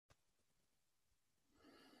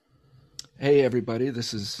Hey, everybody,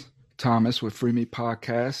 this is Thomas with Free Me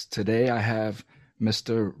Podcast. Today I have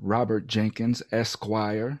Mr. Robert Jenkins,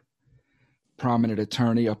 Esquire, prominent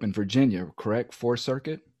attorney up in Virginia, correct? Fourth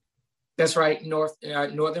Circuit? That's right,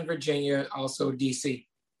 Northern Virginia, also DC.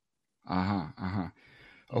 Uh-huh, uh-huh.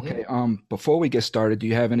 hmm Okay, before we get started, do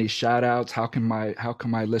you have any shout outs? How can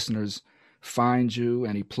my listeners find you?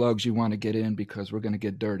 Any plugs you want to get in? Because we're gonna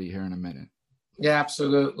get dirty here in a minute. Yeah,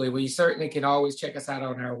 absolutely. Well, you certainly can always check us out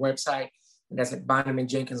on our website, and that's at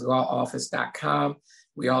BonnemanJenkinsLawOffice.com.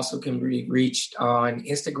 We also can be reached on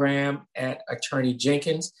Instagram at Attorney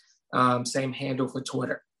Jenkins, same handle for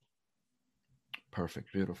Twitter.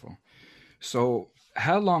 Perfect, beautiful. So,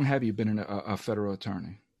 how long have you been a federal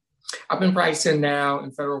attorney? I've been practicing now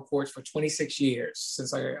in federal courts for 26 years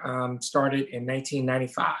since I started in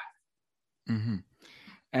 1995. Hmm.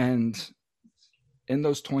 And in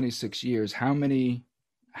those 26 years, how many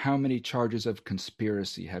charges of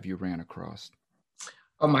conspiracy have you ran across?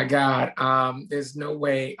 Oh my God. There's no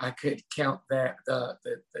way I could count that the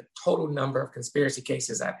total number of conspiracy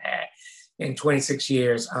cases I've had in 26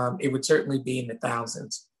 years. It would certainly be in the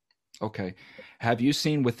thousands. Okay. Have you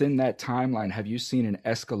seen within that timeline, have you seen an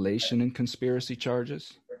escalation in conspiracy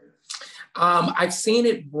charges? I've seen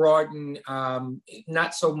it broaden,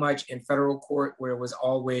 not so much in federal court, where it was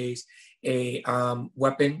always a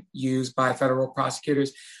weapon used by federal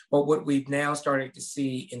prosecutors, but what we've now started to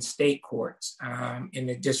see in state courts, in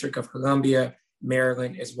the District of Columbia,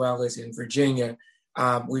 Maryland, as well as in Virginia,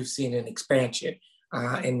 we've seen an expansion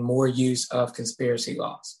and more use of conspiracy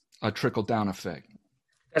laws. A trickle down effect.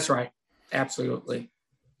 That's right. Absolutely.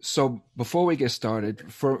 So before we get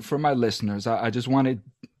started, for my listeners, I just want to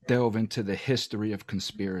delve into the history of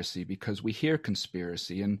conspiracy because we hear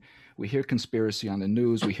conspiracy and we hear conspiracy on the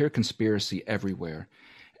news, we hear conspiracy everywhere.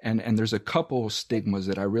 And there's a couple stigmas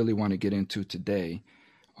that I really want to get into today,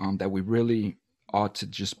 that we really ought to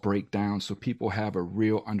just break down so people have a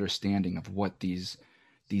real understanding of what these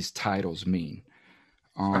titles mean.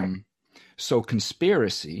 Right. Um, so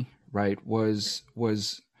conspiracy, right, was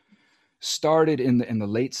started in the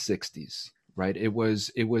late 60s, right? It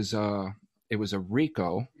was a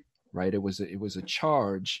RICO, right? It was a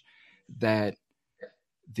charge that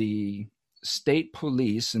the state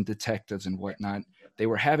police and detectives and whatnot, they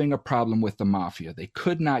were having a problem with the mafia. They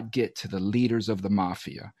could not get to the leaders of the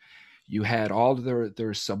mafia. You had all of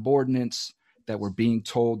their subordinates that were being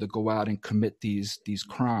told to go out and commit these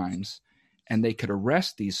crimes, and they could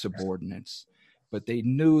arrest these subordinates, but they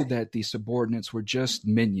knew that these subordinates were just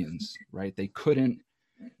minions, right? They couldn't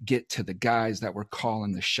get to the guys that were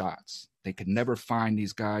calling the shots. They could never find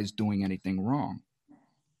these guys doing anything wrong.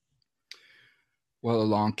 Well,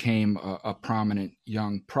 along came a prominent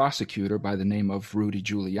young prosecutor by the name of Rudy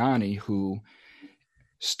Giuliani, who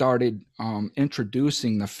started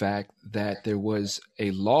introducing the fact that there was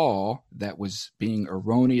a law that was being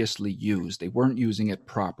erroneously used. They weren't using it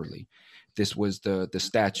properly. This was the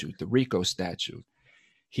statute, the RICO statute.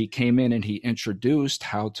 He came in and he introduced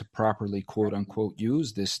how to properly, quote unquote,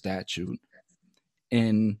 use this statute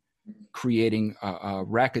in creating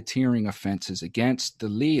racketeering offenses against the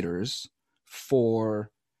leaders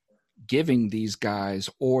for giving these guys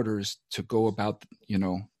orders to go about,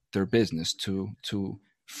 their business, to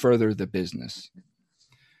further the business.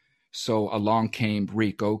 So along came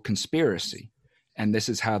RICO conspiracy, and this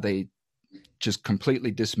is how they just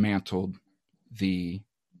completely dismantled the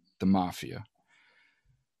the mafia.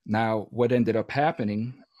 Now, what ended up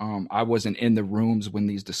happening, I wasn't in the rooms when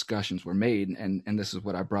these discussions were made, and this is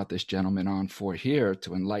what I brought this gentleman on for here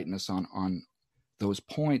to enlighten us on those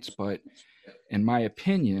points. But in my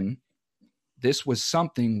opinion, this was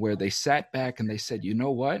something where they sat back and they said, you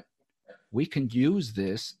know what? We can use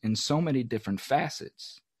this in so many different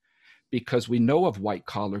facets because we know of white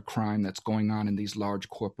collar crime that's going on in these large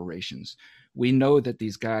corporations. We know that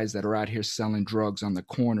these guys that are out here selling drugs on the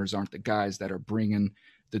corners aren't the guys that are bringing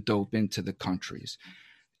the dope into the countries,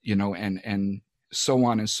 and so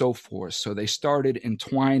on and so forth. So they started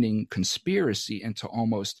entwining conspiracy into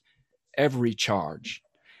almost every charge,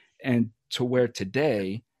 and to where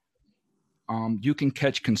today, you can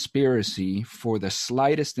catch conspiracy for the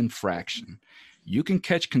slightest infraction. You can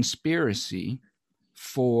catch conspiracy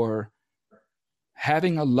for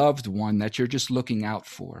having a loved one that you're just looking out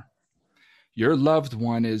for. Your loved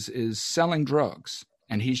one is selling drugs,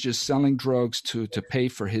 and he's just selling drugs to pay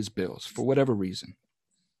for his bills for whatever reason.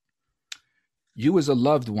 You as a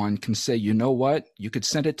loved one can say, you know what? You could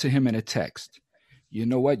send it to him in a text. You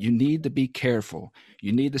know what? You need to be careful.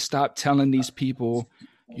 You need to stop telling these people,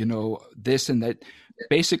 this and that.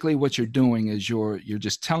 Basically, what you're doing is you're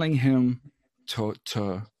just telling him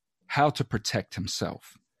to how to protect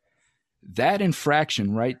himself. That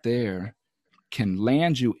infraction right there can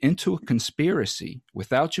land you into a conspiracy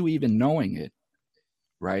without you even knowing it,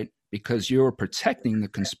 right? Because you're protecting the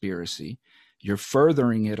conspiracy, you're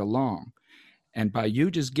furthering it along. And by you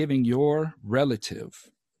just giving your relative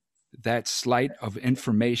that slight of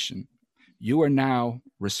information, you are now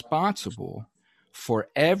responsible for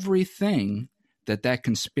everything that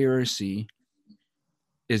conspiracy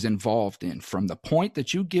is involved in. From the point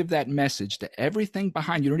that you give that message to everything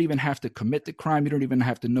behind, you don't even have to commit the crime. You don't even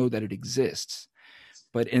have to know that it exists.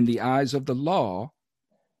 But in the eyes of the law,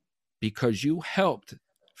 because you helped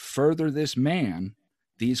further this man,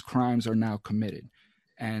 these crimes are now committed.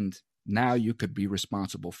 And now you could be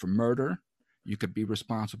responsible for murder. You could be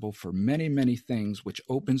responsible for many, many things, which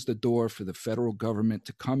opens the door for the federal government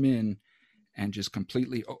to come in and just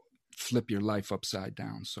completely flip your life upside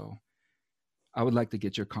down. So I would like to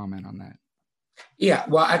get your comment on that. Yeah,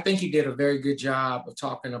 well, I think you did a very good job of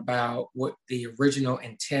talking about what the original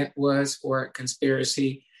intent was for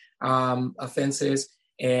conspiracy offenses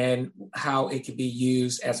and how it could be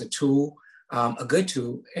used as a tool, a good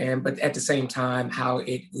tool, but at the same time, how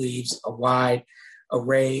it leaves a wide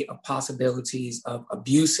array of possibilities of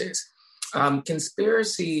abuses.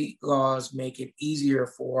 Conspiracy laws make it easier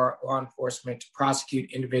for law enforcement to prosecute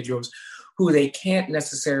individuals who they can't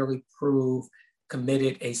necessarily prove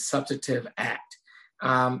committed a substantive act.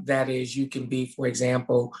 That is, you can be, for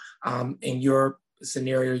example, in your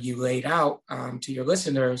scenario you laid out to your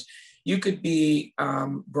listeners, you could be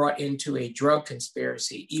brought into a drug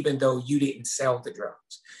conspiracy, even though you didn't sell the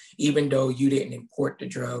drugs, even though you didn't import the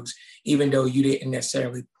drugs, even though you didn't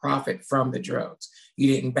necessarily profit from the drugs.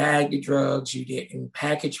 You didn't bag the drugs, you didn't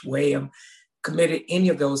package, weigh them, committed any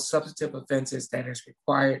of those substantive offenses that is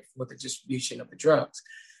required for the distribution of the drugs.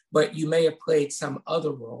 But you may have played some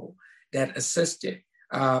other role that assisted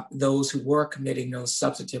those who were committing those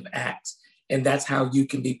substantive acts. And that's how you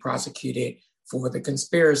can be prosecuted for the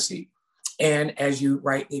conspiracy. And as you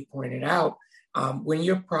rightly pointed out, when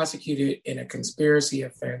you're prosecuted in a conspiracy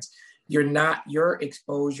offense, your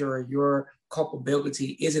exposure or your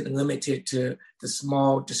culpability isn't limited to the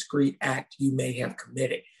small, discrete act you may have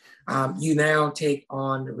committed. You now take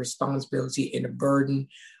on the responsibility and the burden,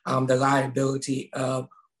 the liability of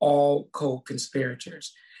all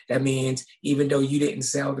co-conspirators. That means even though you didn't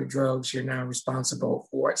sell the drugs, you're now responsible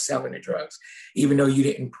for selling the drugs. Even though you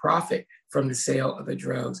didn't profit from the sale of the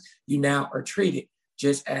drugs, you now are treated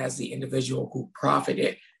just as the individual who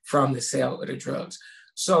profited from the sale of the drugs.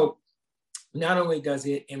 So not only does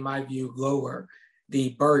it, in my view, lower the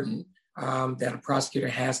burden that a prosecutor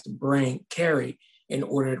has to carry in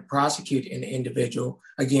order to prosecute an individual,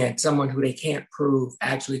 again, someone who they can't prove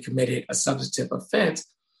actually committed a substantive offense.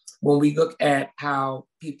 When we look at how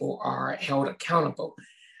people are held accountable,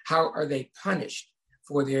 how are they punished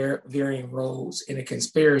for their varying roles in a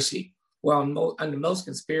conspiracy? Well, under most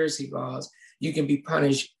conspiracy laws, you can be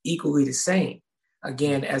punished equally the same,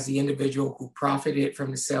 again, as the individual who profited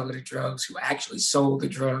from the sale of the drugs, who actually sold the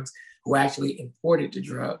drugs, who actually imported the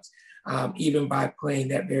drugs. Even by playing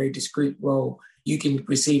that very discrete role, you can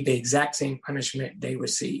receive the exact same punishment they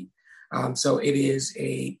received. So it is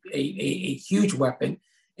a huge weapon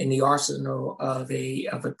in the arsenal of a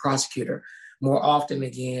prosecutor, more often,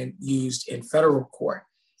 again, used in federal court.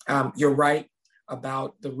 You're right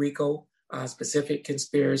about the RICO specific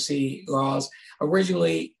conspiracy laws.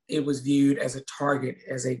 Originally, it was viewed as a target,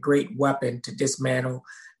 as a great weapon to dismantle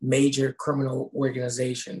major criminal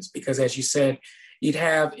organizations, because as you said, you'd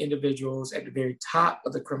have individuals at the very top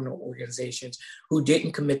of the criminal organizations who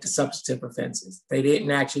didn't commit the substantive offenses. They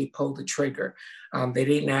didn't actually pull the trigger. They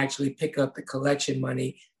didn't actually pick up the collection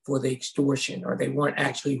money for the extortion, or they weren't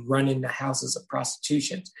actually running the houses of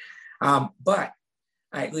prostitution. But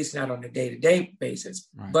at least not on a day-to-day basis,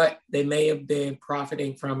 right. But they may have been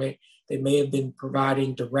profiting from it. They may have been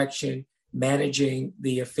providing direction, managing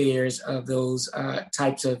the affairs of those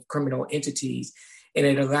types of criminal entities. And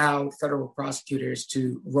it allowed federal prosecutors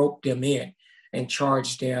to rope them in and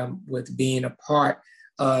charge them with being a part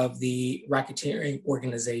of the racketeering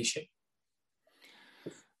organization.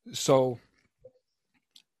 So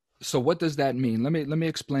what does that mean? Let me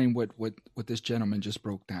explain what this gentleman just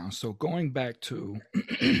broke down. So going back to,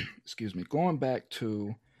 going back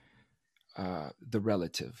to the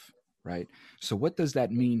relative, right? So what does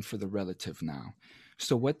that mean for the relative now?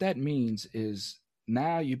 So what that means is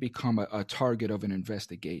now you become a target of an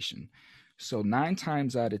investigation. So 9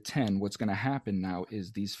 times out of 10, what's going to happen now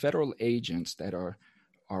is these federal agents that are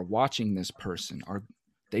watching this person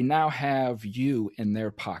they now have you in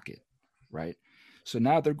their pocket, right? So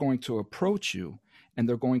now they're going to approach you and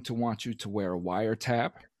they're going to want you to wear a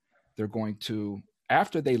wiretap. They're going to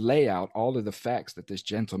after they lay out all of the facts that this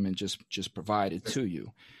gentleman just provided to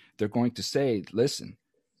you, they're going to say, listen,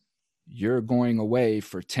 you're going away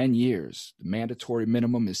for 10 years. The mandatory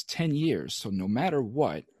minimum is 10 years. So no matter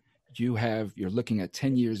what, you're looking at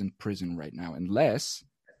 10 years in prison right now, unless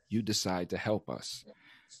you decide to help us.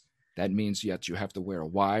 That means that you have to wear a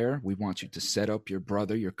wire. We want you to set up your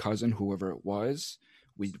brother, your cousin, whoever it was.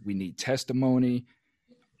 We need testimony.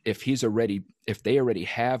 If they already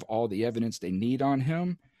have all the evidence they need on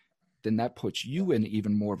him, then that puts you in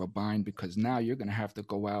even more of a bind, because now you're going to have to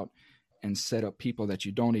go out and set up people that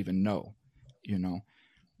you don't even know. You know,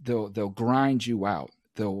 they'll grind you out.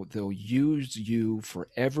 They'll use you for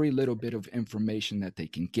every little bit of information that they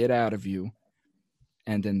can get out of you,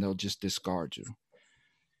 and then they'll just discard you.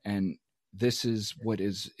 And this is what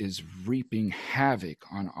is reaping havoc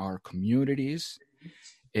on our communities.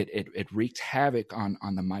 It wreaked havoc on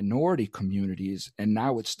the minority communities, and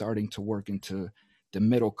now it's starting to work into the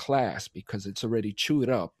middle class, because it's already chewed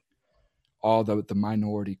up all the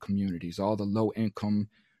minority communities, all the low income,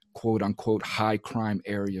 quote unquote, high crime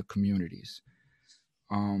area communities.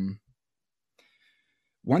 One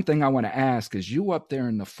thing I want to ask is, you up there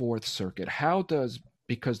in the Fourth Circuit,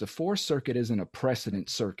 because the Fourth Circuit isn't a precedent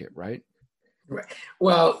circuit, right? Right.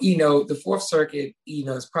 Well, the Fourth Circuit,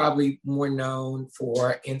 is probably more known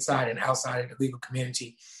for inside and outside of the legal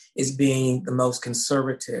community as being the most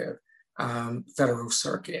conservative federal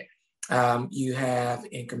circuit. You have,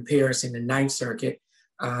 in comparison, the Ninth Circuit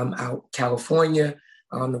out California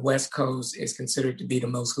on the West Coast is considered to be the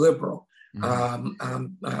most liberal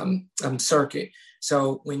circuit.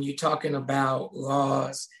 So when you're talking about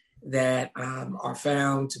laws that are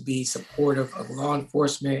found to be supportive of law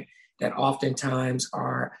enforcement, that oftentimes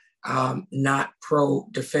are not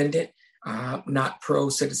pro-defendant, not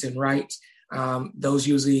pro-citizen rights, those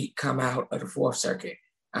usually come out of the Fourth Circuit.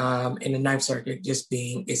 In the Ninth Circuit just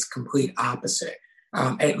being its complete opposite,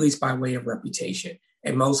 at least by way of reputation.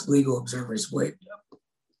 And most legal observers would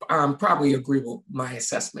probably agree with my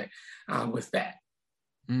assessment with that.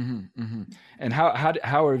 Mm-hmm, mm-hmm. And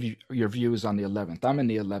how are your views on the 11th? I'm in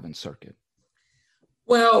the 11th Circuit.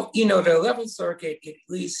 Well, the 11th Circuit, at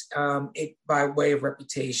least it by way of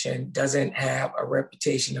reputation, doesn't have a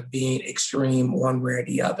reputation of being extreme one way or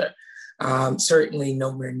the other. Certainly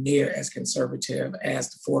nowhere near as conservative as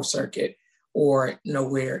the Fourth Circuit, or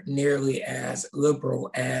nowhere nearly as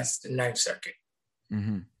liberal as the Ninth Circuit.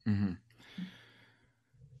 Mm-hmm, mm-hmm.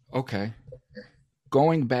 Okay.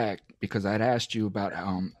 Going back, because I'd asked you about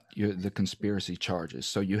the conspiracy charges.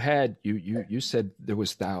 So you said there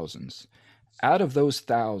was thousands. Out of those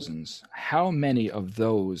thousands, how many of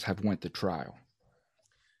those have went to trial?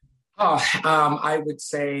 I would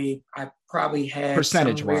say I probably had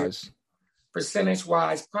percentage-wise,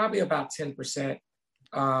 probably about 10%.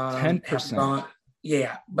 10%.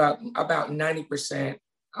 Yeah, but about 90%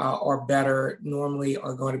 or better normally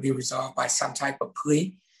are going to be resolved by some type of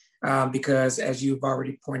plea, because as you've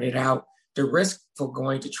already pointed out, the risk for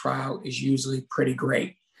going to trial is usually pretty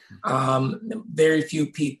great. Very few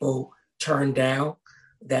people turn down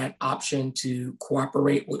that option to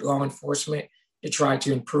cooperate with law enforcement to try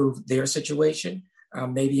to improve their situation,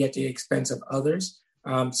 maybe at the expense of others.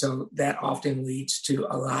 So that often leads to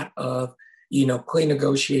a lot of, plea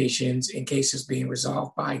negotiations in cases being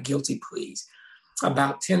resolved by guilty pleas.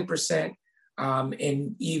 About 10%,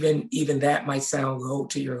 and even that might sound low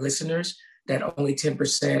to your listeners, that only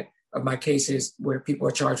 10% of my cases where people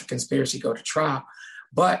are charged with conspiracy go to trial.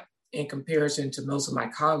 But in comparison to most of my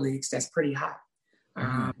colleagues, that's pretty high.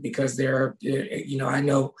 Because I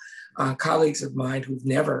know colleagues of mine who've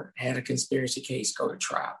never had a conspiracy case go to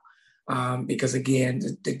trial. Because again,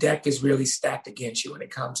 the deck is really stacked against you when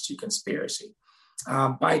it comes to conspiracy.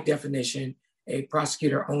 By definition, a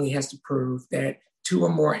prosecutor only has to prove that two or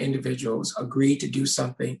more individuals agreed to do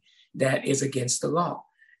something that is against the law,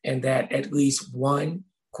 and that at least one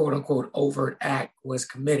quote unquote overt act was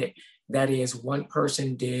committed. That is, one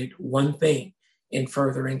person did one thing in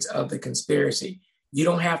furtherance of the conspiracy. You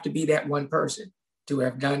don't have to be that one person to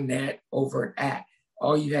have done that overt act.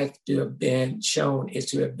 All you have to have been shown is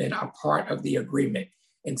to have been a part of the agreement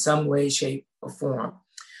in some way, shape, or form.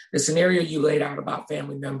 The scenario you laid out about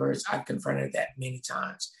family members, I've confronted that many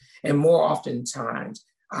times. And more often times,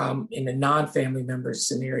 in the non-family member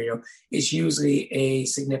scenario, it's usually a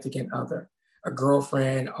significant other, a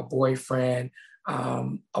girlfriend, a boyfriend,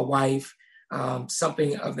 a wife,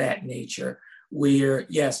 something of that nature, where,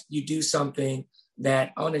 yes, you do something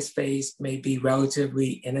that on its face may be relatively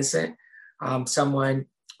innocent. Someone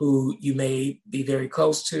who you may be very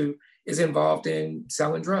close to is involved in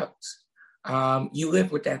selling drugs. You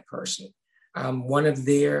live with that person. One of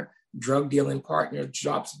their drug dealing partner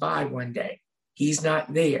drops by one day. He's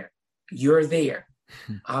not there. You're there.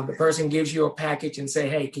 The person gives you a package and say,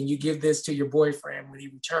 hey, can you give this to your boyfriend when he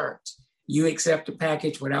returns? You accept the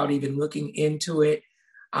package without even looking into it.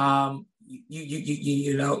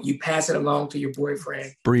 You pass it along to your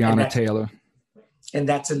boyfriend. Breonna Taylor. And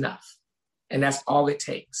that's enough. And that's all it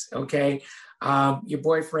takes. Okay. Your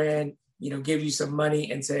boyfriend, gives you some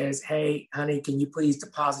money and says, hey, honey, can you please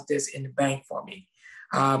deposit this in the bank for me?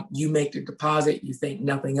 You make the deposit. You think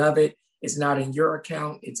nothing of it. It's not in your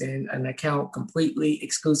account. It's in an account completely,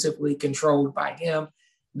 exclusively controlled by him.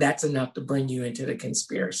 That's enough to bring you into the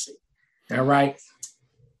conspiracy. All right.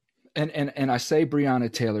 And I say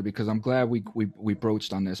Breonna Taylor because I'm glad we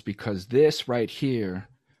broached on this, because this right here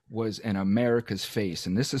was in America's face.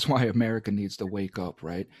 And this is why America needs to wake up,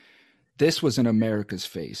 right? This was in America's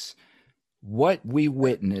face. What we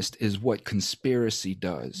witnessed is what conspiracy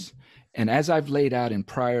does. And as I've laid out in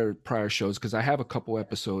prior shows, because I have a couple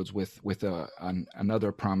episodes with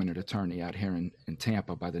another prominent attorney out here in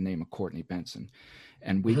Tampa by the name of Courtney Benson,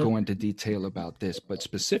 and we go into detail about this, but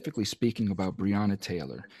specifically speaking about Breonna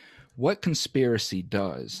Taylor, what conspiracy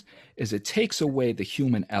does is it takes away the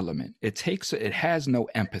human element. It has no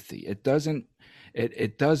empathy. It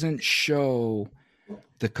doesn't show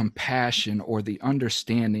the compassion or the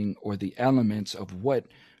understanding or the elements of what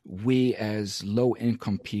we as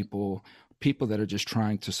low-income people that are just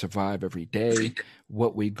trying to survive every day,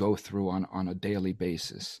 what we go through on a daily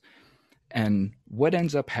basis. And what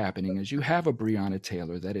ends up happening is you have a Breonna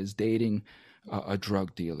Taylor that is dating a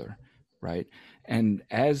drug dealer, right? And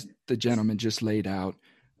as the gentleman just laid out,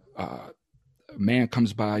 a man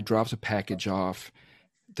comes by, drops a package off.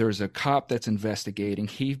 There's a cop that's investigating.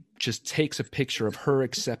 He just takes a picture of her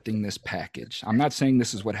accepting this package. I'm not saying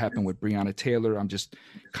this is what happened with Breonna Taylor. I'm just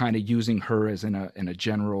kind of using her as in a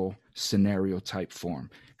general scenario type form,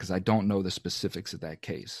 because I don't know the specifics of that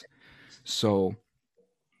case. So,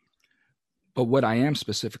 but what I am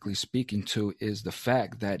specifically speaking to is the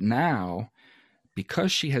fact that now,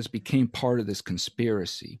 because she has become part of this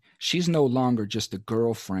conspiracy, she's no longer just a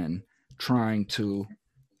girlfriend trying to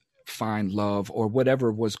find love or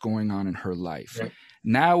whatever was going on in her life. Right.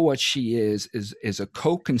 Now what she is a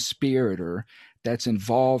co-conspirator that's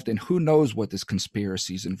involved in who knows what this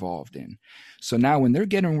conspiracy is involved in. So now when they're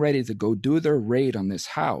getting ready to go do their raid on this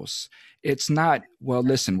house, it's not, well,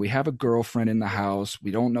 listen, we have a girlfriend in the house.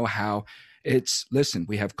 We don't know how. It's, listen,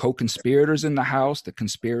 we have co-conspirators in the house. The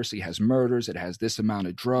conspiracy has murders. It has this amount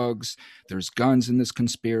of drugs. There's guns in this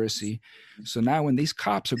conspiracy. So now when these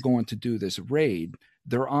cops are going to do this raid,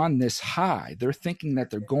 they're on this high. They're thinking that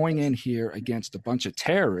they're going in here against a bunch of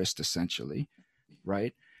terrorists, essentially,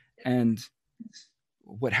 right? And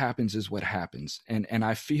what happens is what happens. And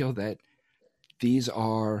I feel that these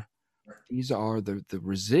are the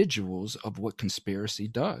residuals of what conspiracy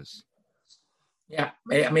does. Yeah,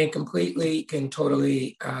 I mean, completely can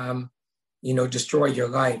totally, destroy your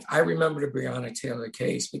life. I remember the Breonna Taylor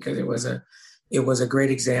case because it was a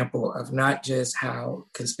great example of not just how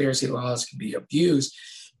conspiracy laws can be abused,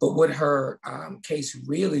 but what her case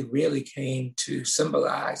really, really came to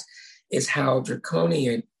symbolize is how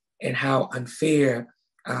draconian and how unfair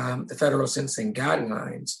the federal sentencing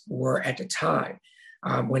guidelines were at the time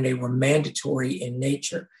when they were mandatory in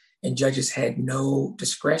nature and judges had no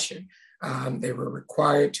discretion. They were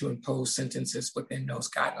required to impose sentences within those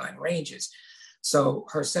guideline ranges. So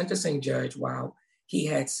her sentencing judge, while he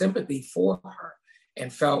had sympathy for her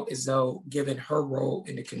and felt as though, given her role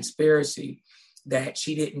in the conspiracy, that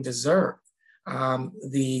she didn't deserve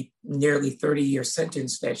the nearly 30-year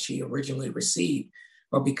sentence that she originally received,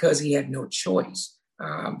 but because he had no choice,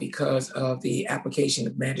 because of the application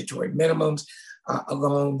of mandatory minimums,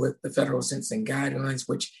 along with the federal sentencing guidelines,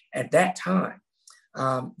 which at that time,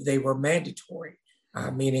 they were mandatory,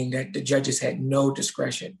 meaning that the judges had no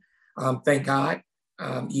discretion. Thank God,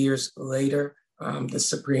 years later, the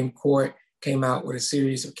Supreme Court came out with a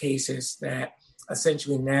series of cases that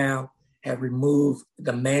essentially now have removed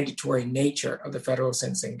the mandatory nature of the federal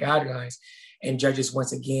sentencing guidelines, and judges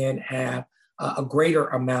once again have a greater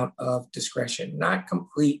amount of discretion, not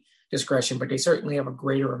complete discretion, but they certainly have a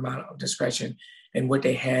greater amount of discretion than what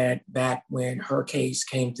they had back when her case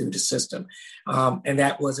came through the system. And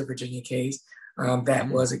that was a Virginia case. That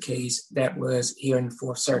was a case that was here in the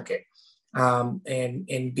Fourth Circuit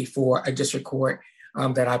and before a district court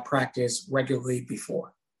that I practiced regularly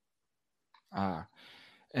before. And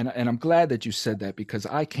I'm glad that you said that, because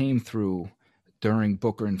I came through during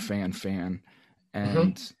Booker and Fan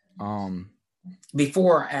and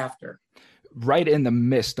before or after? Right in the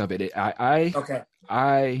midst of it.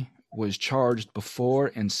 I was charged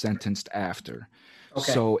before and sentenced after.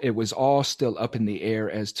 Okay. So it was all still up in the air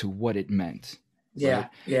as to what it meant, right? Yeah.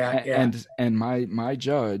 Yeah. Yeah. And my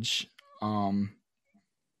judge,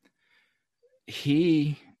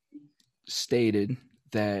 he stated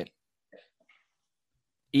that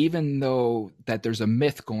even though that there's a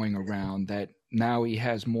myth going around that now he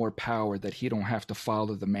has more power, that he don't have to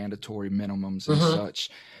follow the mandatory minimums and Mm-hmm. such,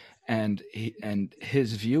 and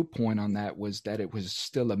his viewpoint on that was that it was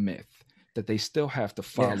still a myth, that they still have to Yeah.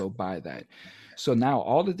 follow by that. So now,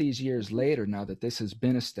 all of these years later, now that this has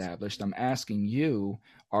been established, I'm asking you,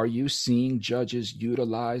 are you seeing judges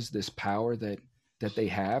utilize this power that they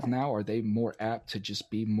have now? Are they more apt to just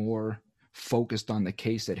be more focused on the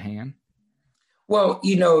case at hand? Well,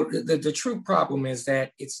 the true problem is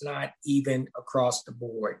that it's not even across the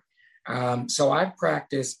board. So I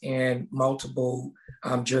practice in multiple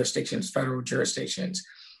jurisdictions, federal jurisdictions.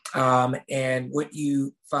 And what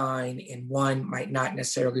you find in one might not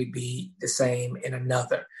necessarily be the same in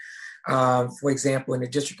another. For example, in the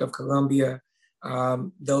District of Columbia,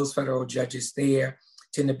 those federal judges there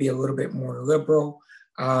tend to be a little bit more liberal.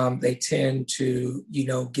 They tend to,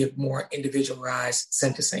 give more individualized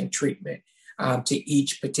sentencing treatment to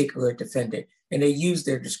each particular defendant, and they use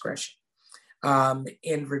their discretion.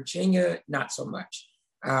 In Virginia, not so much.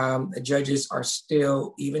 The judges are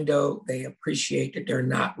still, even though they appreciate that they're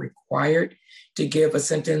not required to give a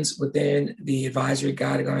sentence within the advisory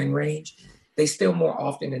guideline range, they still more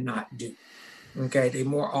often than not do. Okay, they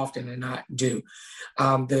more often than not do.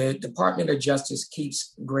 The Department of Justice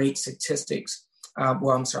keeps great statistics.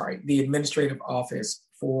 The Administrative Office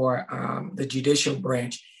for the Judicial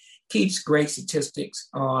Branch keeps great statistics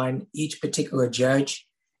on each particular judge,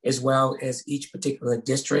 as well as each particular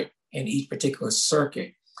district and each particular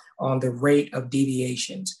circuit on the rate of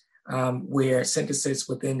deviations where sentences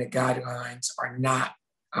within the guidelines are not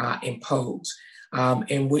imposed.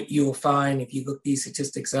 And what you'll find if you look these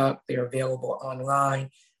statistics up, they're available online.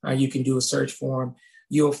 You can do a search for them.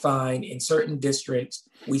 You'll find in certain districts,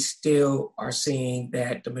 we still are seeing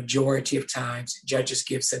that the majority of times judges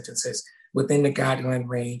give sentences within the guideline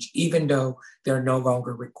range, even though they're no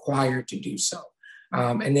longer required to do so.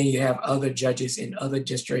 And then you have other judges in other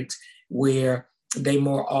districts where they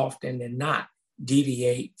more often than not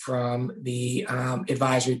deviate from the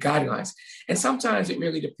advisory guidelines. And sometimes it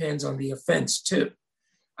really depends on the offense too.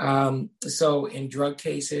 So in drug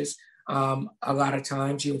cases, a lot of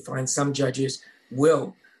times you'll find some judges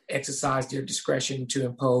will exercise their discretion to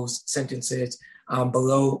impose sentences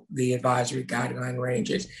below the advisory guideline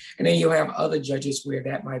ranges. And then you'll have other judges where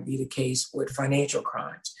that might be the case with financial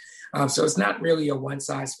crimes. So it's not really a one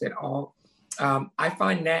size fit all. I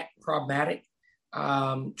find that problematic,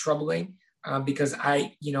 troubling, because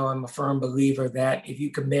I'm a firm believer that if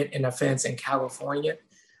you commit an offense in California,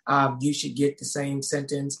 you should get the same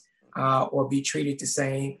sentence or be treated the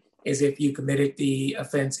same as if you committed the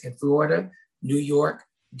offense in Florida, New York,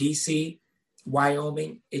 DC,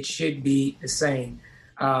 Wyoming. It should be the same.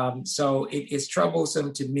 So it is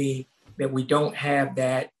troublesome to me that we don't have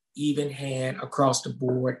that even hand across the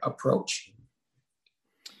board approach.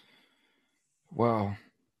 Well,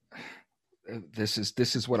 this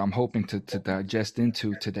is what I'm hoping to digest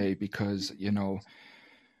into today, because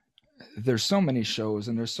there's so many shows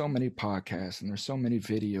and there's so many podcasts and there's so many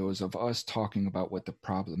videos of us talking about what the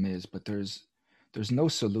problem is, but there's no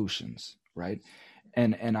solutions, right?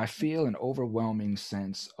 And I feel an overwhelming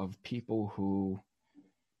sense of people who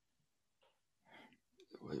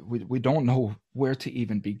we don't know where to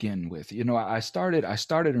even begin with. I started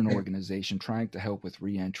an organization trying to help with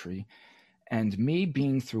reentry, and me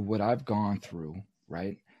being through what I've gone through,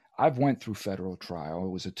 right? I've went through federal trial. It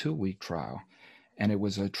was a 2-week trial, and it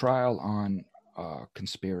was a trial on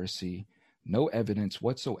conspiracy, no evidence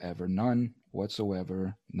whatsoever, none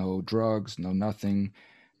whatsoever, no drugs, no nothing.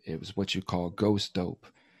 It was what you call ghost dope.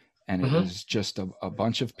 And it was just a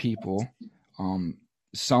bunch of people.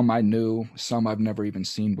 Some I knew, some I've never even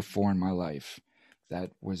seen before in my life,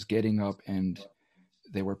 that was getting up and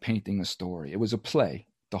they were painting a story. It was a play.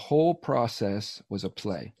 The whole process was a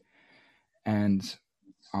play. And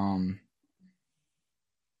I'm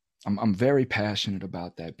very passionate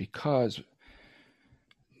about that, because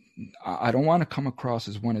I don't want to come across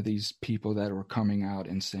as one of these people that were coming out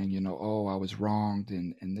and saying, oh, I was wronged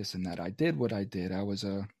and this and that. I did what I did. I was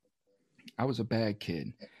a bad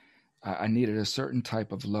kid. I needed a certain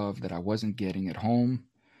type of love that I wasn't getting at home.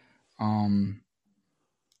 And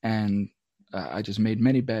I just made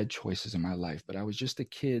many bad choices in my life. But I was just a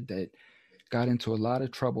kid that got into a lot of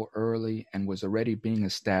trouble early and was already being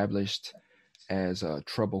established as a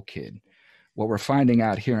trouble kid. What we're finding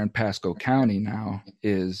out here in Pasco County now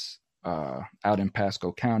is, that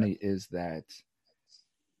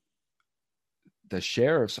the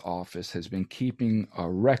sheriff's office has been keeping a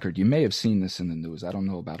record. You may have seen this in the news. I don't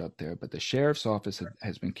know about up there, but the sheriff's office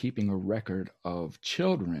has been keeping a record of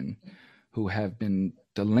children who have been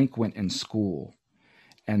delinquent in school,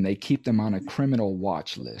 and they keep them on a criminal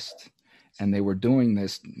watch list. And they were doing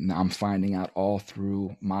this, I'm finding out, all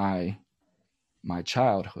through my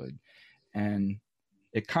childhood. And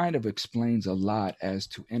it kind of explains a lot as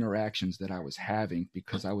to interactions that I was having,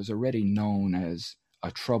 because I was already known as a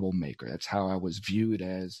troublemaker. That's how I was viewed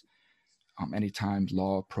as. Anytime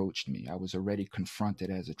law approached me, I was already confronted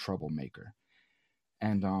as a troublemaker.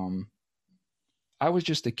 And I was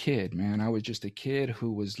just a kid, man. I was just a kid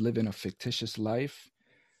who was living a fictitious life.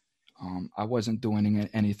 I wasn't doing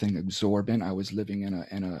anything exorbitant. I was living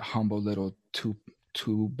in a humble little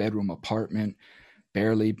two bedroom apartment,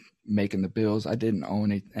 barely making the bills. I didn't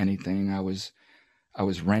own anything. I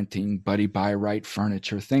was renting Buddy Buy-Right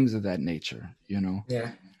furniture, things of that nature, you know?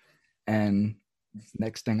 Yeah. And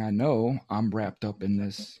next thing I know, I'm wrapped up in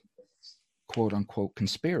this quote unquote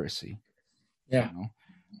conspiracy, Yeah. you know,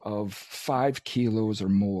 of 5 kilos or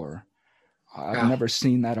more. I've Wow. never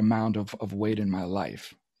seen that amount of weight in my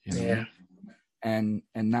life, you know? Yeah. And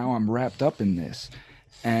now I'm wrapped up in this.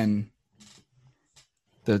 And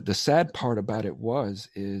the sad part about it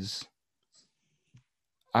is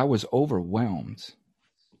I was overwhelmed,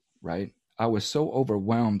 right? I was so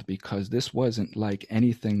overwhelmed because this wasn't like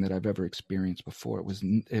anything that I've ever experienced before. It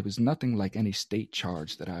was nothing like any state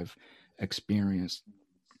charge that I've experienced.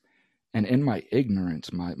 And in my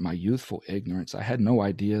ignorance, my youthful ignorance, I had no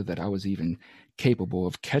idea that I was even capable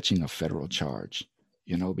of catching a federal charge,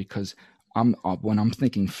 you know, because when I'm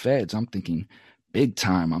thinking feds, I'm thinking big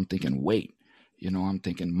time. I'm thinking weight, you know, I'm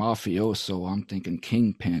thinking mafioso, I'm thinking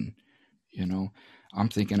kingpin, you know, I'm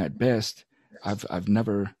thinking at best, I've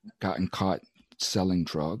never gotten caught selling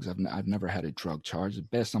drugs. I've never had a drug charge.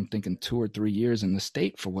 At best, I'm thinking 2 or 3 years in the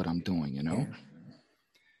state for what I'm doing, you know?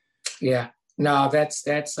 Yeah. No, that's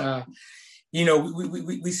you know,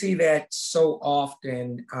 we see that so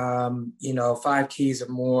often, you know, 5 keys or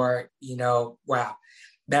more, you know, wow,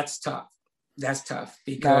 that's tough. That's tough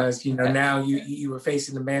because, you know, now you were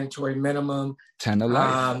facing the mandatory minimum. 10 to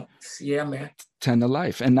life. Yeah, man. 10 to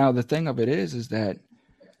life. And now the thing of it is that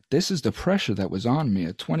this is the pressure that was on me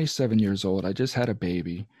at 27 years old. I just had a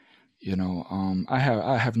baby, you know, I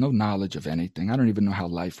have no knowledge of anything. I don't even know how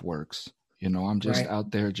life works. You know, I'm just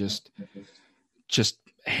out there, just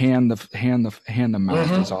hand the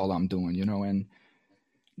mouth is all I'm doing, you know, and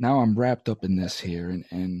now I'm wrapped up in this here,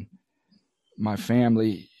 and my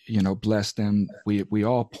family, you know, bless them. We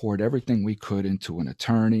all poured everything we could into an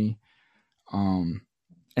attorney. And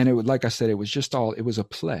it was, like I said, it was a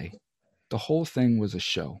play. The whole thing was a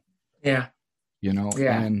show. Yeah. You know,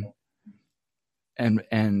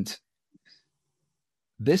 and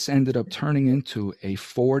this ended up turning into a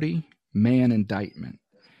 40-man indictment.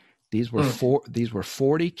 These were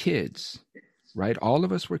 40 kids, right? All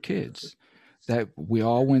of us were kids that we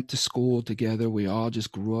all went to school together. We all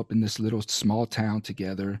just grew up in this little small town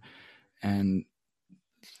together. And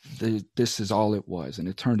this is all it was. And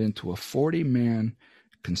it turned into a 40-man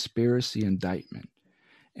conspiracy indictment.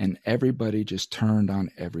 And everybody just turned on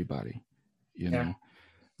everybody, you know?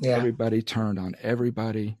 Yeah. Everybody turned on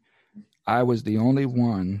everybody. I was the only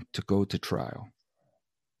one to go to trial.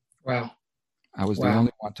 Wow. I was the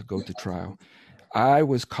only one to go to trial. I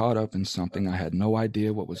was caught up in something. I had no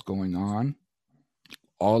idea what was going on.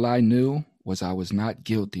 All I knew was I was not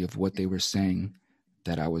guilty of what they were saying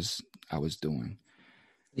that I was doing.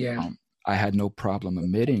 Yeah. I had no problem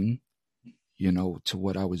admitting, you know, to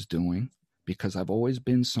what I was doing, because I've always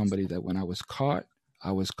been somebody that when I was caught,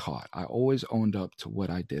 I was caught. I always owned up to what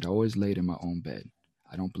I did. I always laid in my own bed.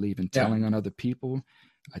 I don't believe in telling on other people.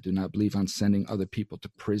 I do not believe on sending other people to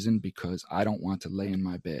prison because I don't want to lay in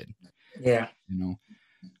my bed. Yeah. You know,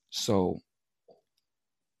 so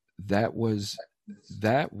that was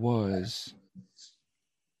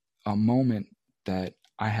a moment that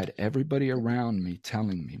I had everybody around me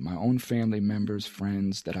telling me, my own family members,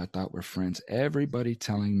 friends that I thought were friends, everybody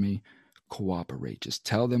telling me, cooperate, just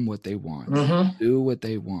tell them what they want, do what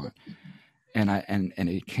they want. And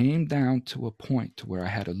it came down to a point to where I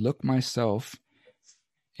had to look myself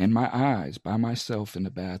in my eyes by myself in the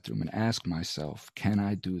bathroom and ask myself, can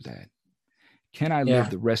I do that? Can I live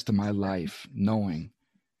the rest of my life knowing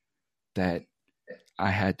that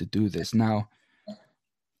I had to do this? Now,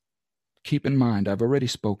 keep in mind, I've already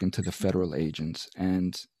spoken to the federal agents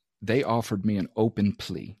and they offered me an open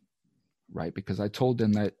plea, right? Because I told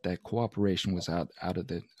them that cooperation was out of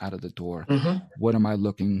the door. What am I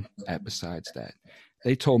looking at besides that?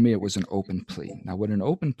 They told me it was an open plea. Now, what an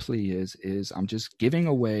open plea is I'm just giving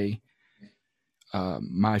away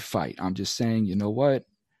my fight. I'm just saying, you know what?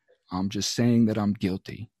 I'm just saying that I'm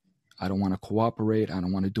guilty. I don't want to cooperate. I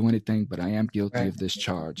don't want to do anything, but I am guilty of this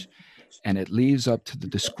charge. And it leaves up to the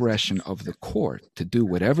discretion of the court to do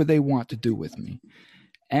whatever they want to do with me.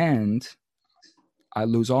 And I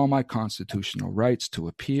lose all my constitutional rights to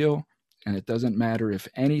appeal. And it doesn't matter if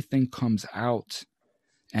anything comes out,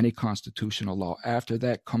 any constitutional law after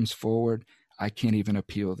that comes forward, I can't even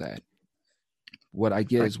appeal that. What I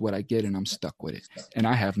get is what I get, and I'm stuck with it. And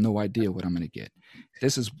I have no idea what I'm going to get.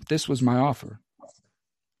 This was my offer,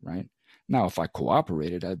 right? Now, if I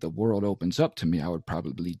cooperated, the world opens up to me. I would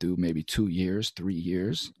probably do maybe 2 years, 3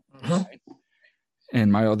 years. Right?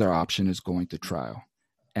 And my other option is going to trial.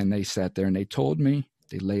 And they sat there and they told me,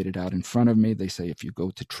 they laid it out in front of me. They say, if you go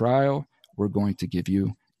to trial, we're going to give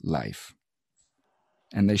you life.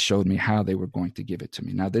 And they showed me how they were going to give it to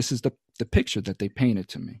me. Now, this is the picture that they painted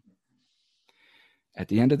to me. At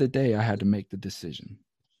the end of the day, I had to make the decision.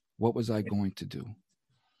 What was I going to do?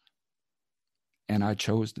 And I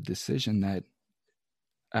chose the decision that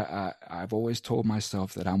I've always told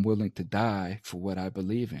myself that I'm willing to die for what I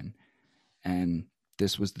believe in. And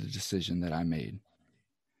this was the decision that I made.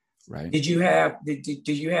 Right. Did you have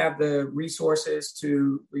the resources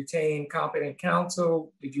to retain competent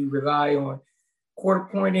counsel? Did you rely on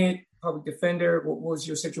court-appointed public defender? What was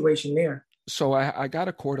your situation there? So I got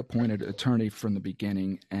a court-appointed attorney from the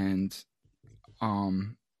beginning, and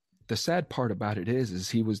the sad part about it is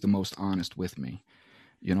he was the most honest with me.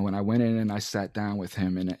 You know, when I went in and I sat down with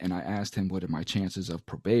him and I asked him, what are my chances of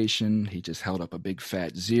probation? He just held up a big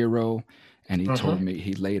fat 0. And he told me,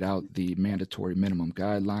 he laid out the mandatory minimum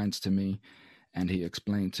guidelines to me. And he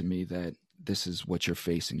explained to me that this is what you're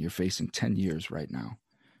facing. You're facing 10 years right now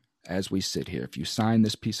as we sit here. If you sign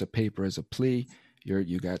this piece of paper as a plea,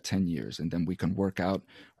 you got 10 years. And then we can work out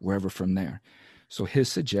wherever from there. So his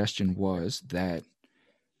suggestion was that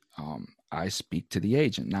I speak to the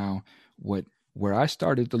agent. Now, where I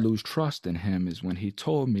started to lose trust in him is when he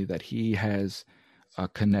told me that he has a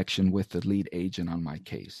connection with the lead agent on my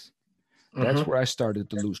case. That's where I started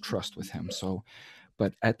to lose trust with him. So,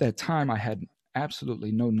 but at that time, I had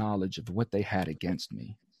absolutely no knowledge of what they had against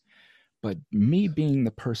me. But me being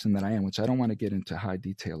the person that I am, which I don't want to get into high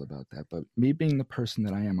detail about that, but me being the person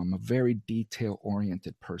that I am, I'm a very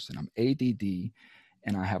detail-oriented person. I'm ADD,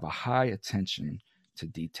 and I have a high attention to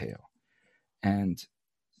detail. And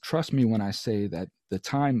trust me when I say that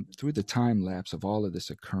through the time lapse of all of this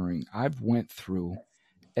occurring, I've went through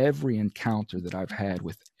every encounter that I've had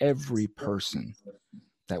with every person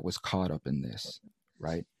that was caught up in this,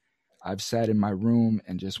 right? I've sat in my room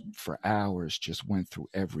and just for hours just went through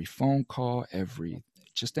every phone call,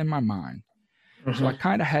 just in my mind. So I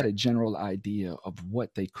kind of had a general idea of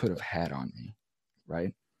what they could have had on me,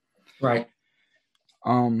 right? Right.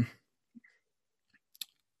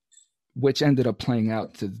 Which ended up playing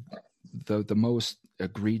out to the most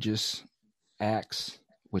egregious acts,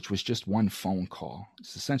 which was just one phone call.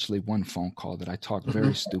 It's essentially one phone call that I talked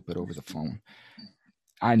very stupid over the phone.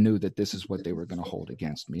 I knew that this is what they were going to hold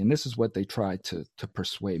against me. And this is what they tried to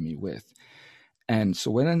persuade me with. And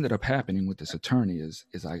so what ended up happening with this attorney is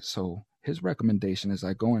so his recommendation is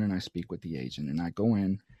I go in and I speak with the agent, and I go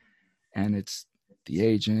in and it's the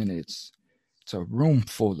agent. It's a room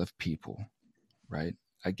full of people, right?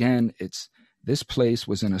 Again, this place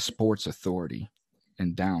was in a sports authority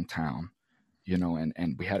in downtown, you know,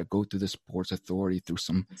 and we had to go through the sports authority through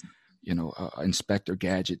some, you know, Inspector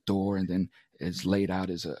Gadget door, and then it's laid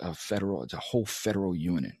out as it's a whole federal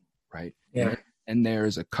unit, right? Yeah. And there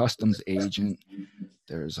is a customs agent.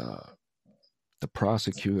 There's the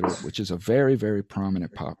prosecutor, which is a very, very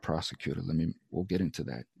prominent prosecutor. We'll get into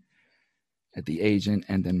that. At the agent,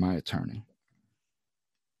 and then my attorney.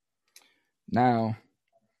 Now,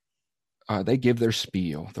 they give their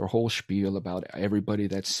whole spiel about everybody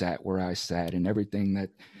that sat where I sat and everything that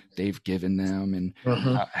they've given them, and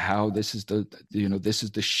how this is this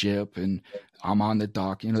is the ship and I'm on the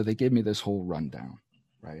dock. You know, they give me this whole rundown,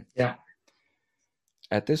 right? Yeah.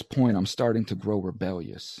 At this point, I'm starting to grow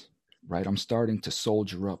rebellious, right? I'm starting to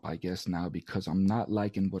soldier up, I guess, now, because I'm not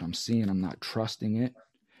liking what I'm seeing. I'm not trusting it.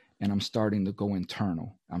 And I'm starting to go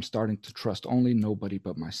internal. I'm starting to trust only nobody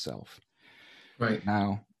but myself. Right.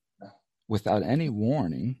 Now, without any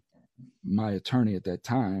warning, my attorney at that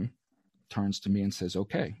time turns to me and says,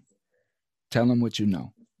 okay, tell him what you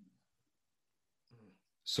know.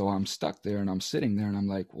 So I'm stuck there and I'm sitting there and I'm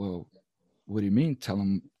like, well, what do you mean? Tell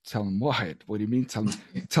him what? What do you mean?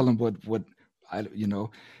 Tell him what I, you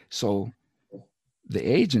know? So the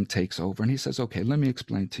agent takes over and he says, okay, let me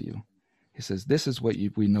explain to you. He says, this is what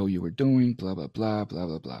we know you were doing, blah, blah, blah, blah,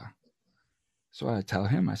 blah, blah. So I tell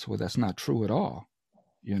him, I said, well, that's not true at all,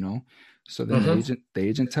 you know? So then Mm-hmm. the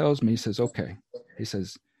agent tells me, he says, okay. He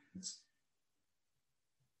says,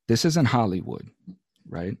 this isn't Hollywood,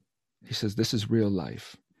 right? He says, this is real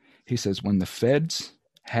life. He says, when the feds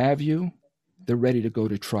have you, they're ready to go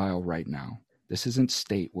to trial right now. This isn't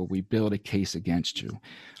state where we build a case against you.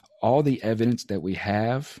 All the evidence that we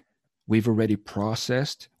have, we've already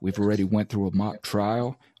processed. We've already went through a mock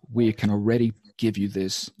trial. We can already give you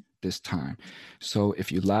this time. So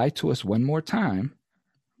if you lie to us one more time,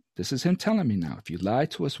 this is him telling me now, if you lie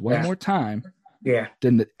to us one Yeah. more time, Yeah.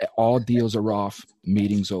 then all deals are off,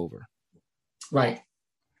 meeting's over. Right.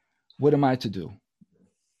 What am I to do?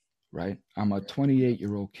 Right? I'm a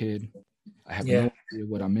 28-year-old kid. I have Yeah. no idea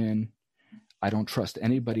what I'm in. I don't trust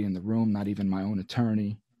anybody in the room, not even my own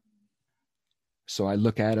attorney. So I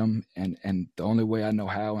look at him, and the only way I know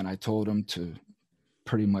how, and I told him to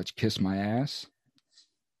pretty much kiss my ass,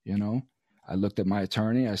 you know. I looked at my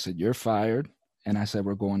attorney. I said, you're fired. And I said,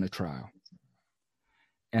 we're going to trial.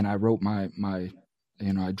 And I wrote my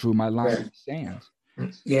I drew my line in the sand.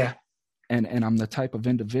 Yeah. And I'm the type of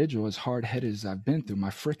individual, as hard-headed as I've been through my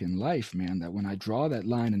freaking life, man, that when I draw that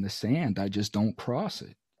line in the sand, I just don't cross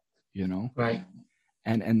it, you know? Right.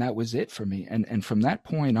 And that was it for me. And from that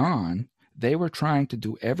point on, they were trying to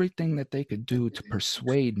do everything that they could do to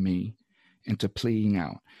persuade me into pleading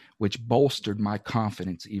out, which bolstered my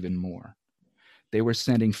confidence even more. They were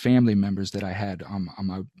sending family members that I had on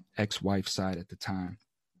my ex-wife's side at the time.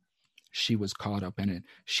 She was caught up in it.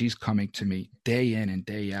 She's coming to me day in and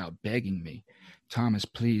day out, begging me, Thomas,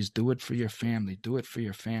 please do it for your family. Do it for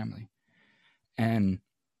your family. And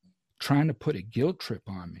trying to put a guilt trip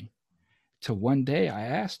on me. Till one day I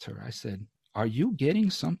asked her, I said, are you getting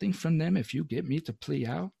something from them if you get me to plea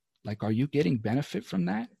out? Like, are you getting benefit from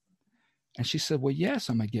that? And she said, well, yes,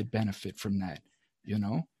 I'm going to get benefit from that. You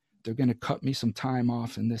know, they're going to cut me some time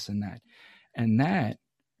off and this and that. And that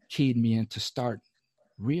keyed me into start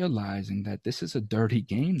realizing that this is a dirty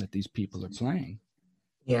game that these people are playing.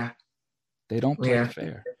 Yeah. They don't play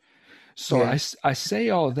fair. So Yeah. I say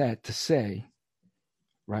all that to say,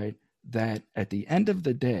 right, that at the end of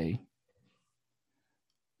the day,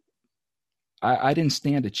 I didn't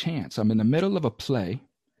stand a chance. I'm in the middle of a play,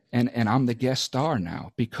 and I'm the guest star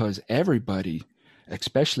now because everybody,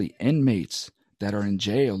 especially inmates that are in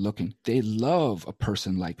jail looking, they love a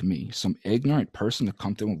person like me, some ignorant person to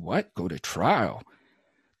come to them. What? Go to trial?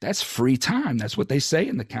 That's free time. That's what they say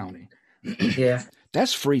in the county. Yeah.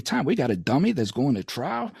 That's free time. We got a dummy that's going to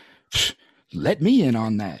trial. Let me in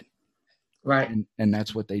on that. Right. And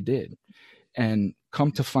that's what they did. And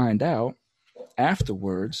come to find out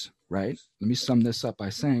afterwards, right? Let me sum this up by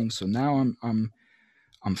saying, so now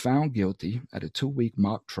I'm found guilty at a 2-week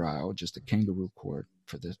mock trial, just a kangaroo court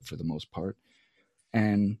for the most part,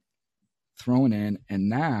 and thrown in. And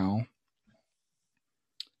now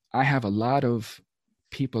I have a lot of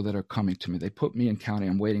people that are coming to me. They put me in county.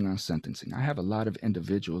 I'm waiting on sentencing. I have a lot of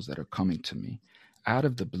individuals that are coming to me out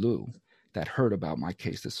of the blue that heard about my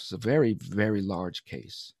case. This was a very, very large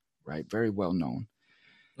case, right? Very well known.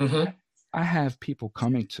 Mm-hmm. I have people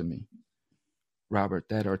coming to me, Robert,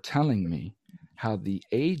 that are telling me how the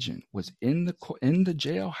agent was in the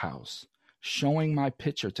jailhouse showing my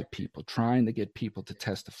picture to people, trying to get people to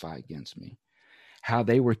testify against me. How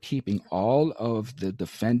they were keeping all of the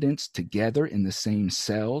defendants together in the same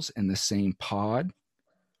cells, in the same pod,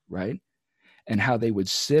 right? And how they would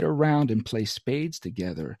sit around and play spades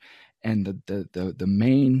together. And the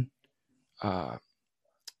main,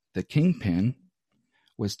 the kingpin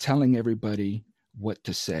was telling everybody what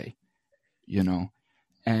to say, you know,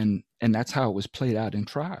 and that's how it was played out in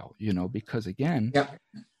trial, you know, because again, Yep.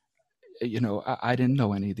 You know, I didn't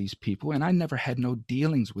know any of these people, and I never had no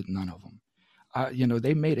dealings with none of them. You know,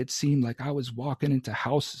 they made it seem like I was walking into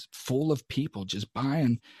houses full of people just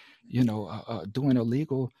buying, you know, doing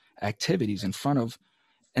illegal activities in front of,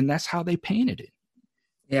 and that's how they painted it.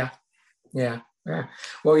 Yeah. Yeah. Yeah.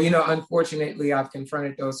 Well, you know, unfortunately, I've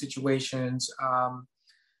confronted those situations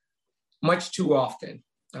much too often.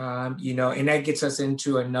 You know, and that gets us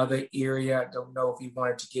into another area. I don't know if you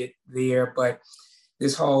wanted to get there, but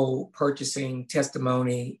this whole purchasing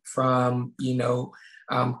testimony from, you know,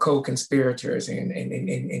 co-conspirators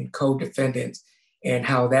and co-defendants, and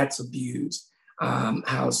how that's abused,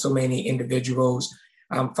 how so many individuals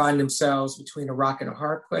find themselves between a rock and a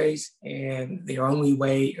hard place, and their only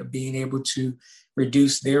way of being able to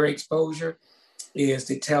reduce their exposure is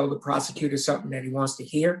to tell the prosecutor something that he wants to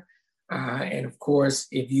hear. And of course,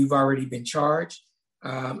 if you've already been charged,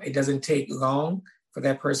 it doesn't take long for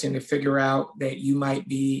that person to figure out that you might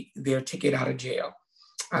be their ticket out of jail.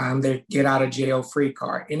 their get out of jail free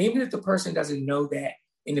card. And even if the person doesn't know that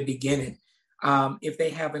in the beginning, if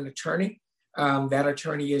they have an attorney, that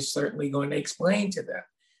attorney is certainly going to explain to them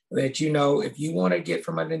that, if you want to get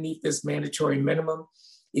from underneath this mandatory minimum,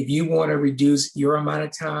 if you want to reduce your amount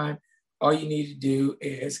of time, all you need to do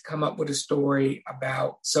is come up with a story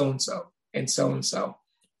about so-and-so and so-and-so.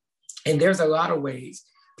 And there's a lot of ways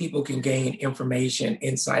people can gain information,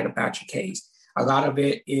 insight about your case. A lot of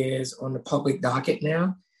it is on the public docket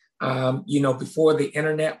now. Before the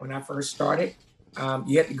internet, when I first started,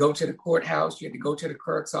 you had to go to the courthouse, you had to go to the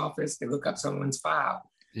clerk's office to look up someone's file.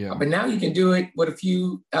 Yeah. But now you can do it with a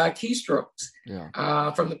few keystrokes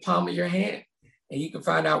from the palm of your hand. And you can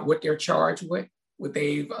find out what they're charged with, what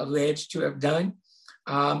they've alleged to have done.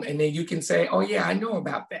 And then you can say, oh, yeah, I know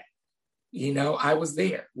about that. I was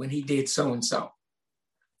there when he did so-and-so.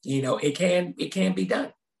 It can be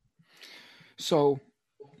done. So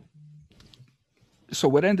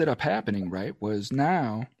what ended up happening, right, was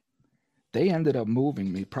now they ended up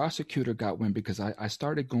moving me. Prosecutor got wind because I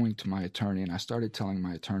started going to my attorney and I started telling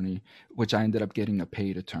my attorney, which I ended up getting a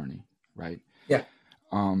paid attorney, right? Yeah.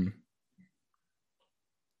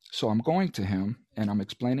 So I'm going to him and I'm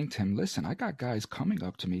explaining to him, listen, I got guys coming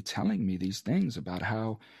up to me telling me these things about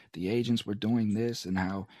how the agents were doing this and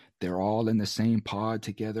how they're all in the same pod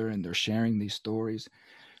together and they're sharing these stories.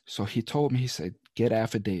 So he told me, he said, get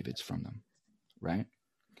affidavits from them, right?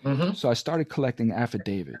 Mm-hmm. So I started collecting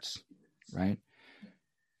affidavits, right?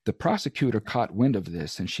 The prosecutor caught wind of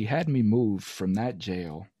this and she had me moved from that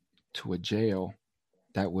jail to a jail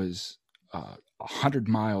that was 100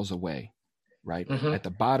 miles away, right? Mm-hmm. At the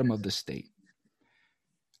bottom of the state.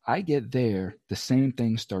 I get there, the same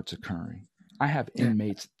thing starts occurring. I have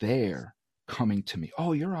inmates there coming to me.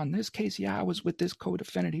 Oh, you're on this case? Yeah, I was with this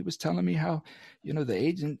co-defendant. He was telling me how, the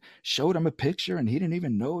agent showed him a picture and he didn't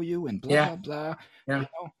even know you and blah, blah. Yeah.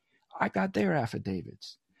 I got their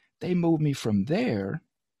affidavits. They moved me from there,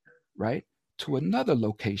 right, to another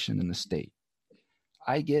location in the state.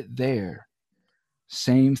 I get there.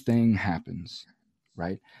 Same thing happens,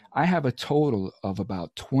 right? I have a total of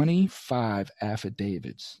about 25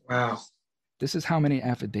 affidavits. Wow. This is how many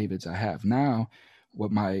affidavits I have. Now,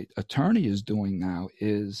 what my attorney is doing now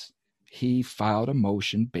is he filed a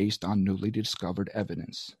motion based on newly discovered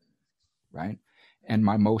evidence, right? And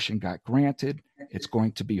my motion got granted. It's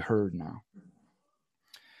going to be heard now.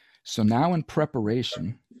 So now in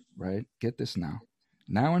preparation, right? Get this now.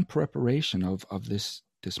 Now in preparation of this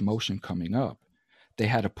motion coming up, they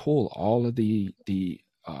had to pull all of the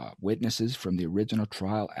witnesses from the original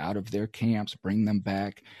trial out of their camps, bring them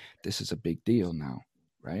back. This is a big deal now,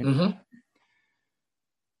 right? Mm-hmm.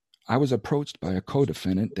 I was approached by a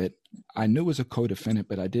co-defendant that I knew was a co-defendant,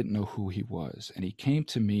 but I didn't know who he was. And he came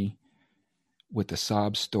to me with a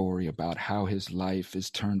sob story about how his life is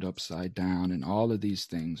turned upside down and all of these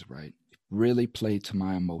things, right? Really played to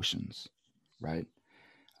my emotions, right?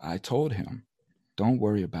 I told him, don't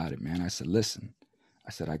worry about it, man. I said, listen,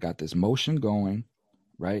 I got this motion going,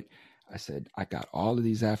 right? I said, I got all of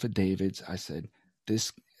these affidavits. I said,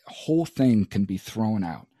 this whole thing can be thrown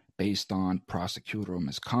out based on prosecutorial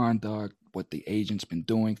misconduct, what the agent's been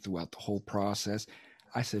doing throughout the whole process.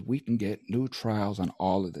 I said, we can get new trials on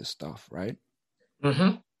all of this stuff, right?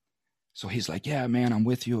 Mm-hmm. So he's like, yeah, man, I'm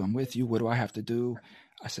with you. What do I have to do?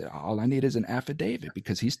 I said, all I need is an affidavit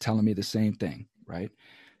because he's telling me the same thing, right?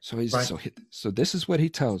 So so this is what he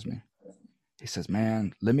tells me. He says,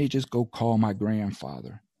 man, let me just go call my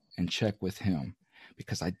grandfather and check with him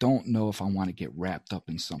because I don't know if I want to get wrapped up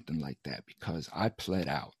in something like that because I pled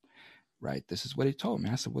out, right? This is what he told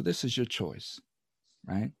me. I said, well, this is your choice,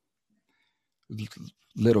 right?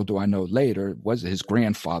 Little do I know later, his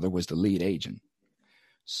grandfather was the lead agent.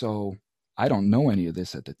 So I don't know any of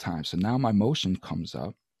this at the time. So now my motion comes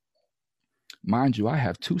up. Mind you, I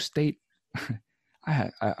have two state,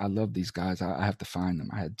 I love these guys. I have to find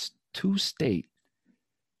them. I had two state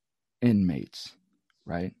inmates,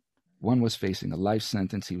 right? One was facing a life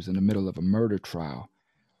sentence. He was in the middle of a murder trial,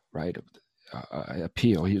 right?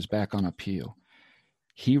 Appeal. He was back on appeal.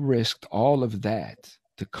 He risked all of that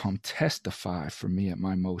to come testify for me at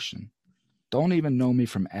my motion. Don't even know me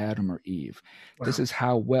from Adam or Eve. Wow. This is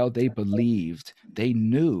how well they believed. They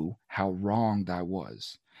knew how wronged I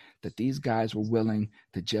was, that these guys were willing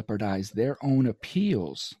to jeopardize their own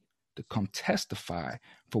appeals to come testify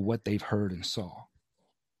for what they've heard and saw.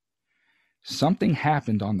 Something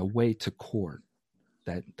happened on the way to court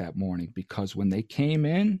that morning because when they came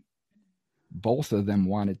in, both of them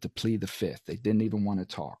wanted to plead the fifth. They didn't even want to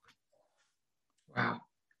talk. Wow.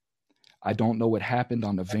 I don't know what happened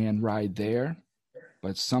on the van ride there,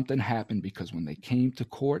 but something happened because when they came to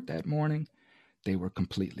court that morning, They were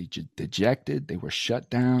completely dejected. They were shut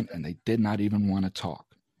down, and they did not even want to talk,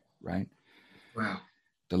 right? Wow.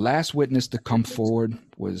 The last witness to come forward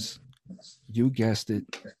was, you guessed it,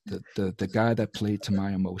 the guy that played to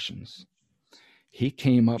my emotions. He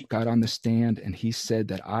came up, got on the stand, and he said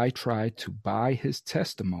that I tried to buy his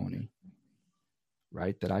testimony,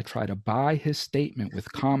 right? That I tried to buy his statement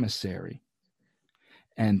with commissary,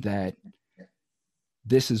 and that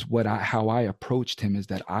this is how I approached him, is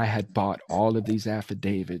that I had bought all of these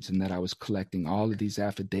affidavits and that I was collecting all of these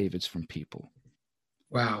affidavits from people.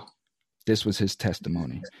 Wow. This was his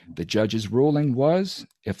testimony. The judge's ruling was,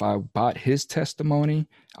 if I bought his testimony,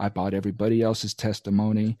 I bought everybody else's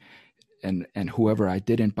testimony, and whoever I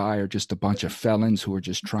didn't buy are just a bunch of felons who are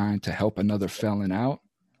just trying to help another felon out.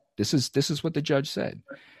 This is what the judge said.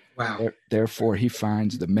 Wow. Therefore, he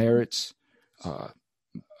finds the merits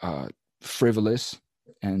frivolous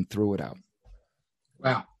and threw it out.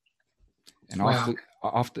 Wow. And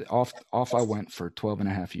off I went for 12 and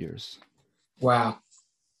a half years. Wow.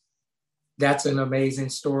 That's an amazing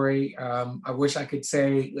story. I wish I could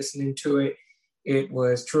say, listening to it, it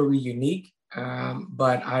was truly unique.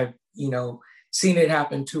 But I've, seen it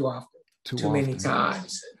happen too often, too many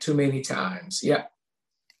times. Yeah.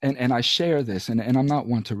 And I share this, and I'm not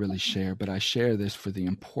one to really share, but I share this for the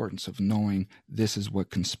importance of knowing this is what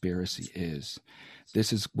conspiracy is.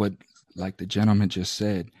 This is what, like the gentleman just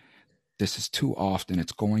said, this is too often.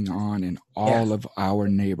 It's going on in all of our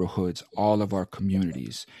neighborhoods, all of our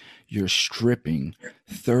communities. You're stripping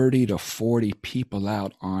 30 to 40 people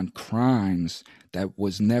out on crimes that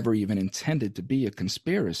was never even intended to be a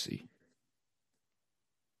conspiracy.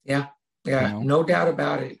 Yeah. No doubt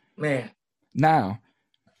about it, man. Now,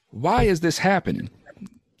 why is this happening?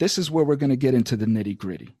 This is where we're going to get into the nitty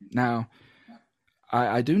gritty. Now,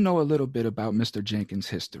 I do know a little bit about Mr. Jenkins'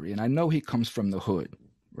 history, and I know he comes from the hood,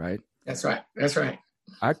 right? That's right.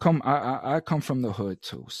 I come from the hood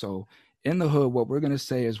too. So in the hood, what we're going to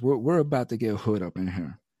say is we're about to get hood up in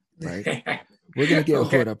here, right? We're going to get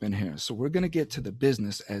hood up in here. So we're going to get to the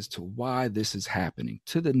business as to why this is happening,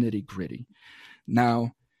 to the nitty gritty.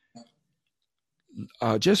 Now,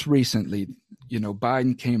 just recently,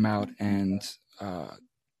 Biden came out and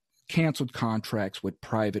canceled contracts with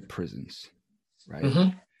private prisons, right?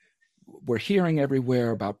 Mm-hmm. We're hearing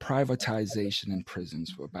everywhere about privatization in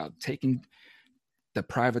prisons, about taking the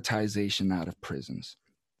privatization out of prisons.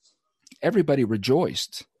 Everybody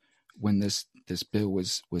rejoiced when this bill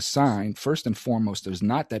was signed. First and foremost, there's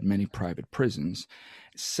not that many private prisons.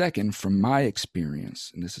 Second, from my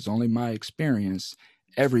experience, and this is only my experience,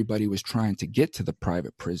 everybody was trying to get to the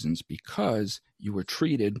private prisons because you were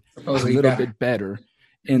treated a little bit better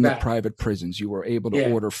in the private prisons. You were able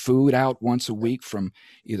to order food out once a week from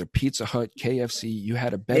either Pizza Hut, KFC. You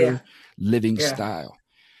had a better living style.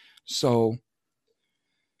 So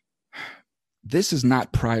this is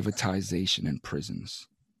not privatization in prisons,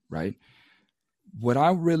 right? What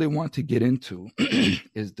I really want to get into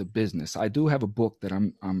is the business. I do have a book that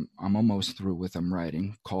I'm almost through with. I'm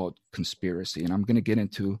writing, called Conspiracy, and I'm going to get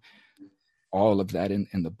into all of that in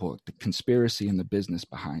the book, the conspiracy and the business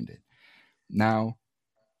behind it. Now,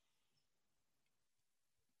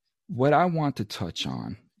 what I want to touch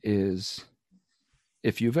on is,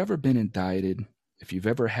 if you've ever been indicted, if you've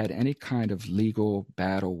ever had any kind of legal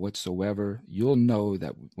battle whatsoever, you'll know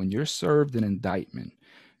that when you're served an indictment,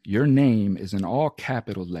 your name is in all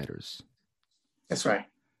capital letters. That's right.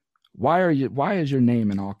 Why is your name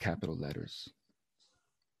in all capital letters?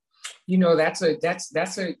 That's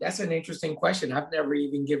an interesting question. I've never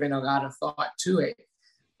even given a lot of thought to it,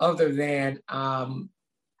 other than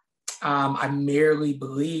I merely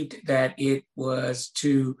believed that it was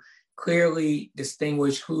to clearly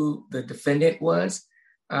distinguish who the defendant was,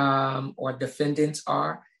 or defendants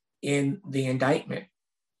are in the indictment.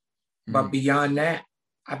 Mm-hmm. But beyond that,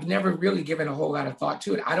 I've never really given a whole lot of thought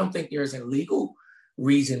to it. I don't think there's a legal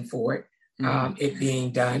reason for it, it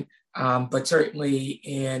being done. But certainly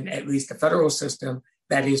in at least the federal system,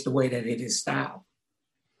 that is the way that it is styled.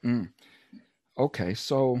 Okay,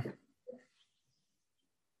 so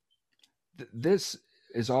this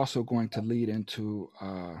is also going to lead into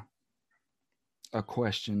a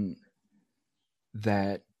question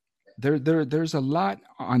that there's a lot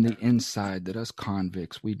on the inside that us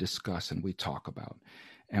convicts, we discuss and we talk about.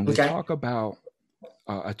 And we talk about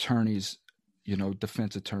attorneys,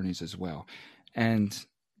 defense attorneys as well. And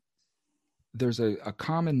there's a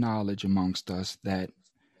common knowledge amongst us that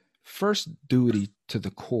first duty to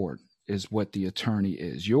the court is what the attorney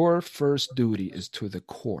is. Your first duty is to the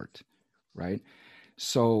court, right?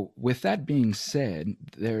 So with that being said,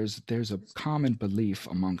 there's a common belief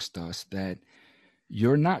amongst us that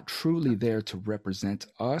you're not truly there to represent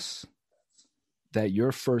us, that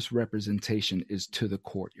your first representation is to the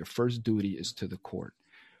court. Your first duty is to the court.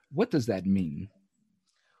 What does that mean?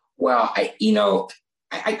 Well,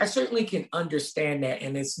 I certainly can understand that.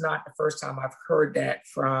 And it's not the first time I've heard that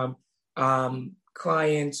from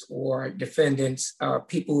clients or defendants or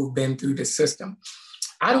people who've been through the system.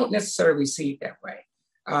 I don't necessarily see it that way.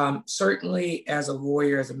 Certainly, as a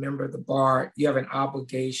lawyer, as a member of the bar, you have an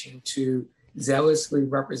obligation to zealously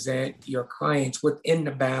represent your clients within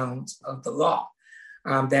the bounds of the law.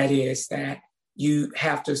 That is, that you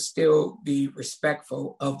have to still be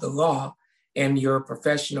respectful of the law and your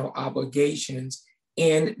professional obligations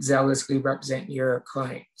in zealously representing your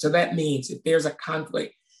client. So that means if there's a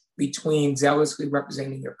conflict between zealously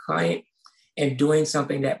representing your client and doing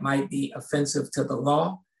something that might be offensive to the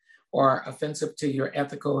law or offensive to your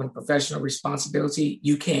ethical and professional responsibility,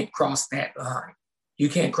 you can't cross that line. You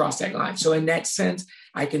can't cross that line. So in that sense,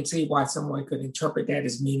 I can see why someone could interpret that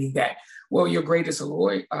as meaning that, well, your greatest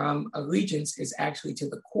allegiance is actually to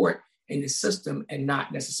the court and the system and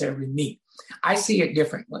not necessarily me. I see it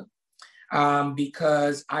differently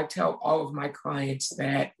because I tell all of my clients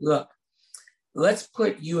that, look, let's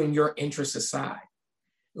put you and your interests aside.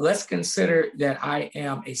 Let's consider that I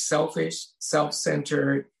am a selfish,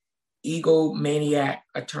 self-centered, egomaniac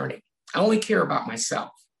attorney. I only care about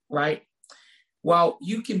myself, right? Well,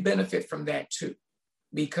 you can benefit from that too,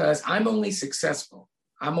 because I'm only successful.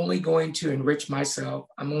 I'm only going to enrich myself.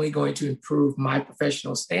 I'm only going to improve my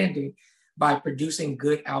professional standing by producing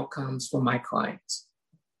good outcomes for my clients.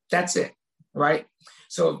 That's it, right?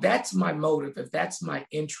 So if that's my motive, if that's my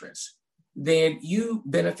interest, then you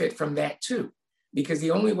benefit from that too, because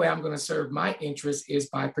the only way I'm going to serve my interest is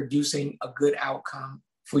by producing a good outcome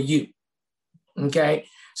for you, okay?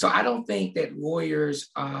 So I don't think that lawyers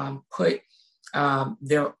put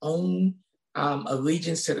their own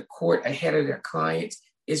allegiance to the court ahead of their clients.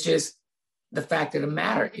 It's just the fact of the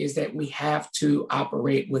matter is that we have to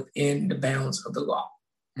operate within the bounds of the law.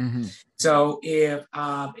 Mm-hmm. So if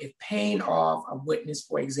paying off a witness,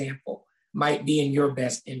 for example, might be in your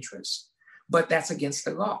best interest, but that's against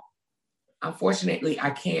the law. Unfortunately,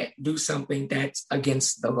 I can't do something that's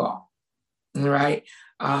against the law, right?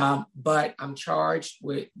 But I'm charged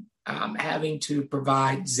with having to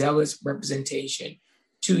provide zealous representation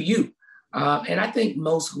to you. And I think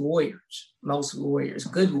most lawyers,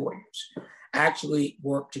 good lawyers, actually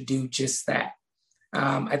work to do just that.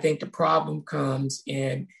 I think the problem comes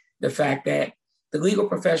in the fact that the legal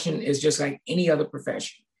profession is just like any other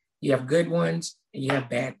profession. You have good ones and you have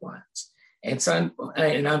bad ones. And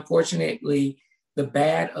unfortunately, the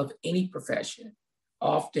bad of any profession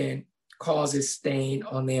often causes stain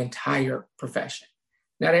on the entire profession.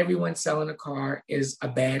 Not everyone selling a car is a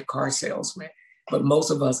bad car salesman, but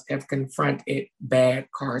most of us have confronted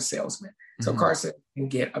bad car salesmen. So car salesmen can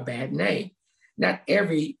get a bad name. Not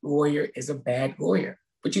every lawyer is a bad lawyer,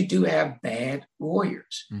 but you do have bad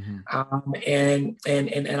lawyers. And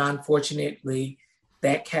unfortunately,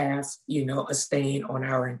 that casts, a stain on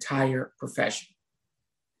our entire profession.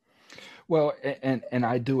 Well, and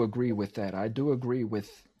I do agree with that. I do agree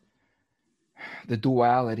with the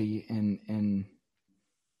duality in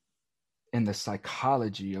the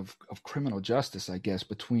psychology of criminal justice, I guess,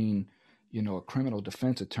 between, a criminal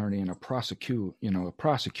defense attorney and a prosecutor.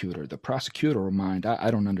 The prosecutor of mind, I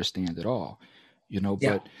don't understand at all,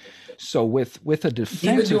 but so with a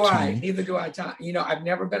defense attorney. Neither do I. I've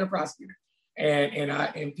never been a prosecutor.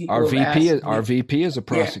 And people our VP is a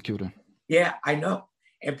prosecutor. Yeah, I know.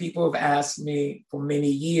 And people have asked me for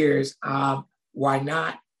many years, why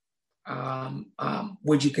not?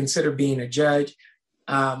 Would you consider being a judge?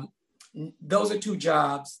 Those are two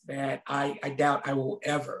jobs that I doubt I will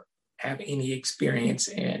ever have any experience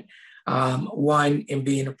in. One, in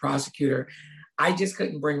being a prosecutor, I just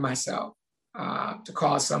couldn't bring myself to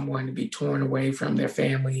cause someone to be torn away from their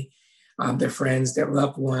family, their friends, their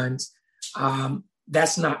loved ones.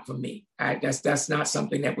 That's not for me. That's not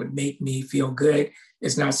something that would make me feel good.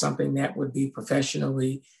 It's not something that would be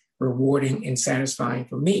professionally rewarding and satisfying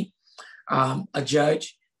for me. A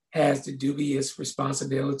judge has the dubious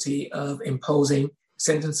responsibility of imposing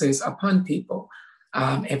sentences upon people.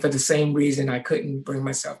 And for the same reason I couldn't bring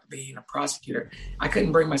myself to being a prosecutor, I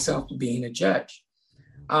couldn't bring myself to being a judge.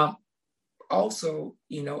 Also,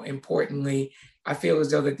 importantly, I feel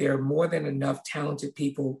as though that there are more than enough talented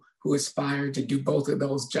people who aspire to do both of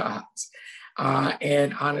those jobs.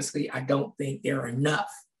 And honestly, I don't think there are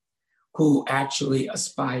enough who actually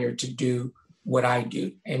aspire to do what I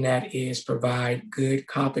do, and that is provide good,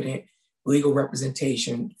 competent legal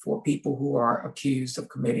representation for people who are accused of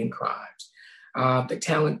committing crimes. The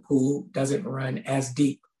talent pool doesn't run as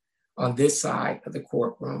deep on this side of the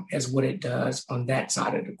courtroom as what it does on that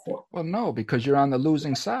side of the court. Well, no, because you're on the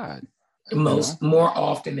losing side. More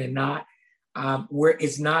often than not, where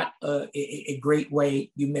it's not a great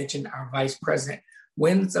way. You mentioned our vice president.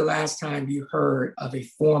 When's the last time you heard of a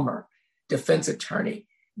former defense attorney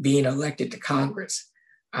being elected to Congress,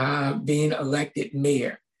 being elected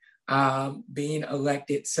mayor, being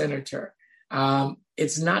elected senator?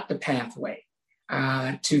 It's not the pathway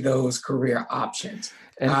to those career options.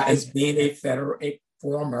 As being a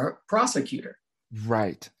former prosecutor.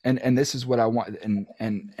 Right. And this is what I want,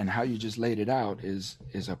 and how you just laid it out is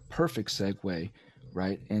a perfect segue,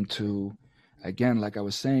 right, into, again, like I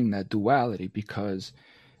was saying, that duality, because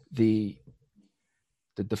the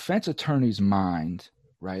defense attorney's mind,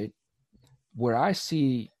 right, where I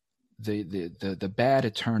see the bad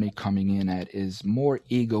attorney coming in at is more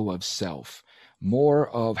ego of self, more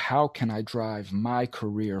of how can I drive my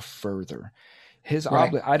career further.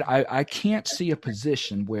 Right. I can't see a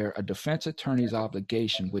position where a defense attorney's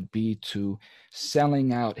obligation would be to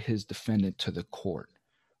selling out his defendant to the court,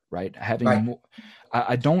 right? Right.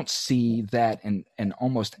 I don't see that in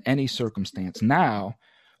almost any circumstance. Now,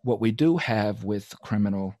 what we do have with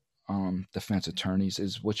criminal defense attorneys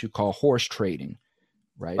is what you call horse trading,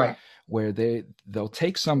 right? Right. Where they'll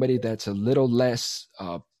take somebody that's a little less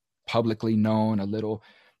publicly known, a little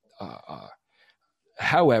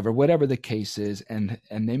however, whatever the case is, and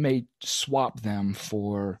they may swap them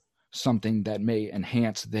for something that may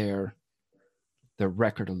enhance their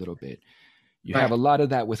record a little bit. You have a lot of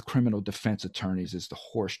that with criminal defense attorneys, is the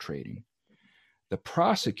horse trading. The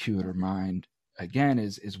prosecutor mind, again,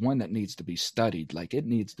 is one that needs to be studied. Like, it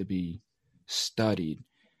needs to be studied.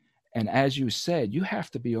 And as you said, you have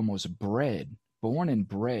to be almost born and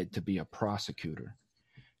bred to be a prosecutor,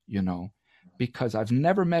 because I've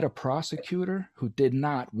never met a prosecutor who did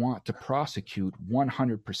not want to prosecute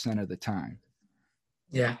 100% of the time.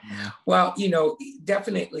 Yeah. Well,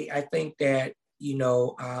 definitely, I think that,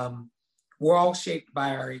 we're all shaped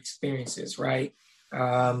by our experiences, right?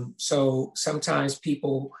 So sometimes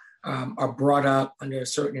people are brought up under a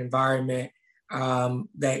certain environment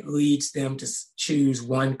that leads them to choose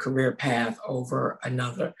one career path over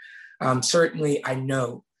another. Certainly, I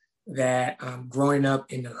know that growing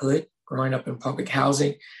up in the hood, growing up in public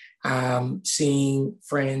housing, seeing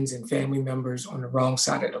friends and family members on the wrong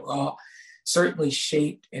side of the law certainly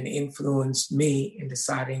shaped and influenced me in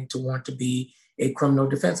deciding to want to be a criminal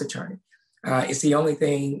defense attorney. It's the only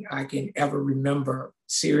thing I can ever remember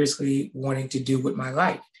seriously wanting to do with my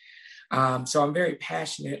life. So I'm very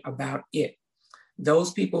passionate about it.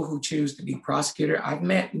 Those people who choose to be prosecutor, I've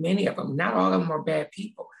met many of them. Not all of them are bad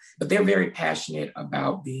people, but they're very passionate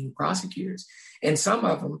about being prosecutors. And some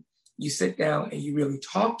of them, you sit down and you really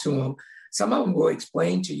talk to them, some of them will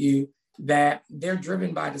explain to you that they're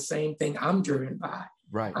driven by the same thing I'm driven by.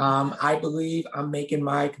 Right. I believe I'm making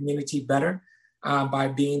my community better by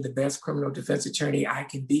being the best criminal defense attorney I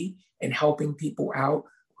can be and helping people out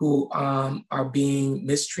who are being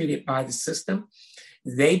mistreated by the system.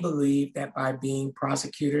 They believe that by being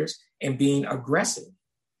prosecutors and being aggressive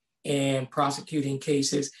and prosecuting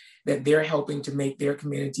cases, that they're helping to make their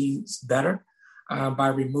communities better by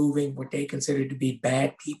removing what they consider to be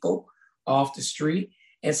bad people off the street.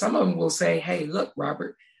 And some of them will say, hey, look,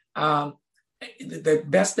 Robert, the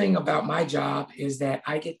best thing about my job is that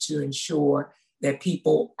I get to ensure that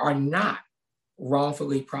people are not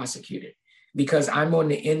wrongfully prosecuted, because I'm on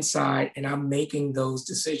the inside and I'm making those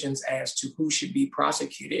decisions as to who should be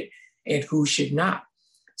prosecuted and who should not.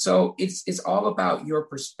 So it's all about your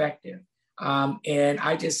perspective. And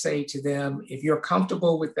I just say to them, if you're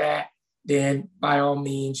comfortable with that, then by all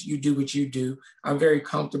means, you do what you do. I'm very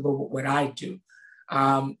comfortable with what I do.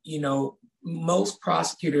 Most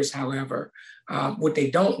prosecutors, however, what they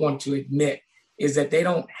don't want to admit is that they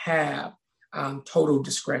don't have total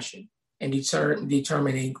discretion in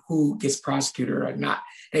determining who gets prosecuted or not.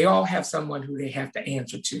 They all have someone who they have to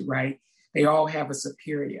answer to, right? They all have a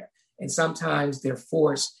superior. And sometimes they're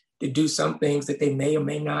forced to do some things that they may or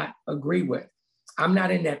may not agree with. I'm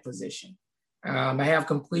not in that position. I have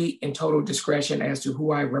complete and total discretion as to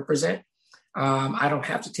who I represent. I don't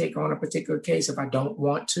have to take on a particular case if I don't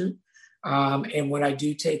want to. And when I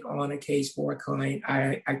do take on a case for a client,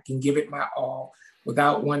 I can give it my all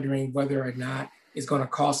without wondering whether or not it's going to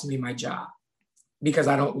cost me my job, because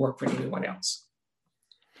I don't work for anyone else.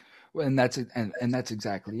 Well, and that's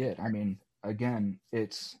exactly it. I mean, again,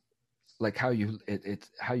 it's like how you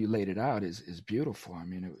laid it out is beautiful. I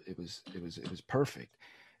mean, it was perfect.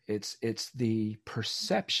 It's the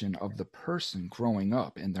perception of the person growing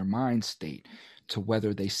up and their mind state to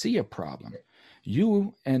whether they see a problem.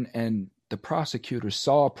 You and the prosecutor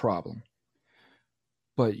saw a problem,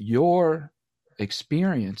 but your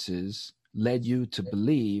experiences led you to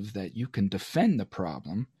believe that you can defend the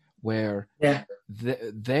problem, where Yeah.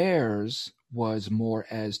 theirs was more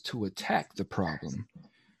as to attack the problem,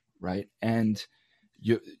 right? And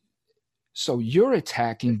you, so you're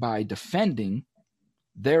attacking by defending,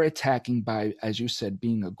 they're attacking by, as you said,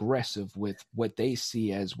 being aggressive with what they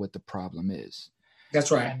see as what the problem is.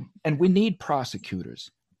 That's right. And we need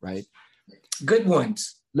prosecutors, right? Good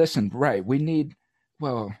ones. Listen, right? We need,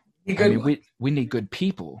 well, I mean, we need good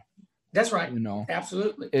people. That's right. You know,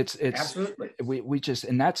 absolutely. It's absolutely. We just,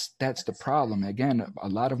 and that's the problem. Again, a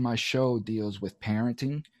lot of my show deals with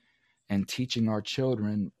parenting and teaching our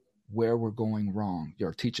children where we're going wrong.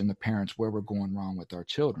 You're teaching the parents where we're going wrong with our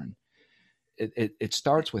children. It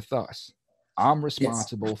starts with us. I'm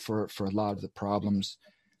responsible for a lot of the problems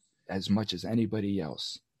as much as anybody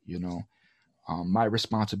else. You know, my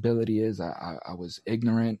responsibility is I was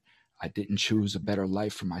ignorant. I didn't choose a better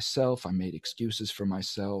life for myself. I made excuses for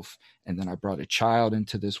myself. And then I brought a child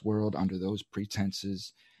into this world under those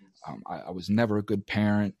pretenses. I was never a good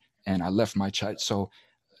parent, and I left my child. So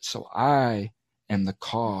I am the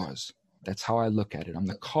cause. That's how I look at it. I'm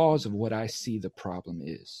the cause of what I see the problem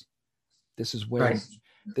is. This is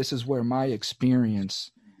where my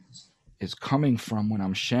experience is coming from when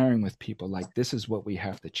I'm sharing with people, like, this is what we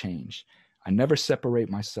have to change. I never separate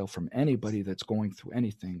myself from anybody that's going through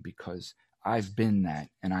anything, because I've been that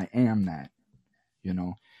and I am that. You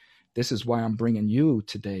know, this is why I'm bringing you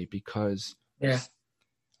today, because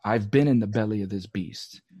I've been in the belly of this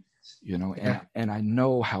beast, you know, and I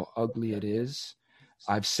know how ugly it is.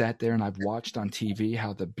 I've sat there and I've watched on TV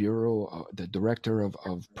how the director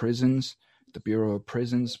of prisons, the Bureau of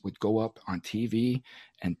Prisons, would go up on TV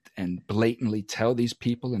and blatantly tell these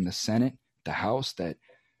people in the Senate, the House, that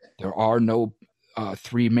there are no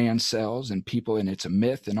 3-man cells and people, and it's a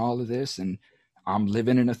myth and all of this. And I'm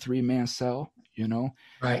living in a 3-man cell, you know?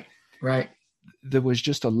 Right. There was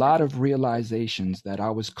just a lot of realizations that I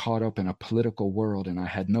was caught up in a political world, and I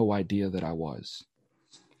had no idea that I was.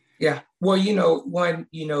 Yeah. Well,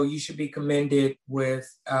 you should be commended with,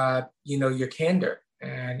 your candor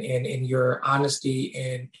and your honesty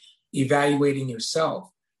in evaluating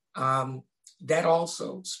yourself. That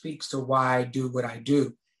also speaks to why I do what I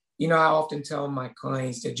do. I often tell my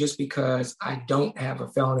clients that just because I don't have a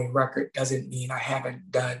felony record doesn't mean I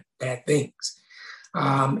haven't done bad things.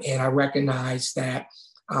 And I recognize that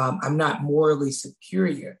I'm not morally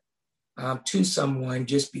superior to someone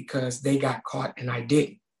just because they got caught and I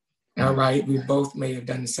didn't. All right. We both may have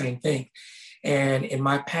done the same thing. And in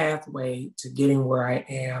my pathway to getting where I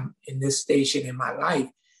am in this station in my life,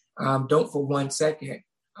 don't for one second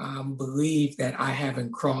believe that I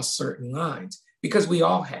haven't crossed certain lines, because we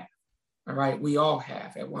all have. All right. We all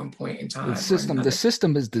have at one point in time. The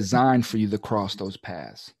system is designed for you to cross those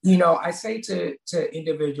paths. I say to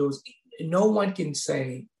individuals, no one can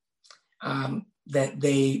say that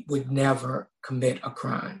they would never commit a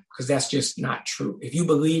crime, because that's just not true. If you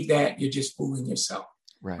believe that, you're just fooling yourself.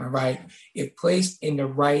 Right. All right. If placed in the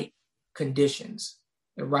right conditions,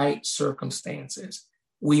 the right circumstances,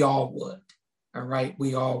 we all would. All right.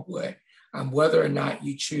 We all would. Whether or not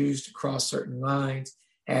you choose to cross certain lines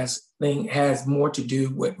has more to do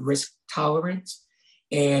with risk tolerance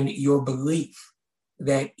and your belief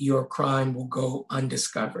that your crime will go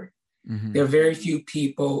undiscovered. Mm-hmm. There are very few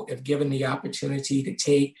people, if given the opportunity to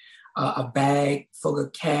take a bag full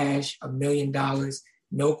of cash, $1 million,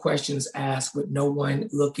 no questions asked, with no one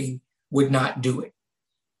looking, would not do it.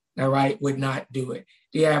 All right, would not do it.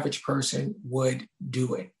 The average person would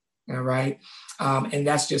do it. All right, and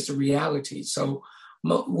that's just a reality. So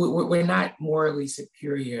we're not morally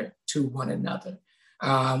superior to one another.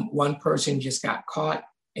 One person just got caught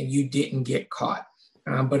and you didn't get caught.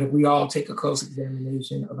 But if we all take a close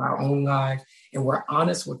examination of our own lives and we're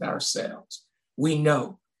honest with ourselves, we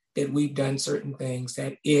know that we've done certain things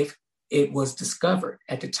that if it was discovered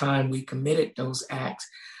at the time we committed those acts,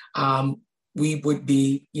 we would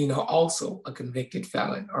be, also a convicted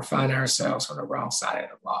felon or find ourselves on the wrong side of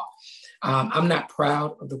the law. I'm not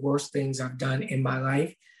proud of the worst things I've done in my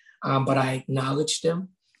life, but I acknowledge them.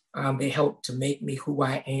 They help to make me who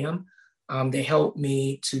I am. They help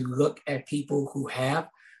me to look at people who have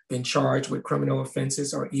been charged with criminal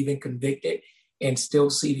offenses or even convicted and still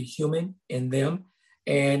see the human in them.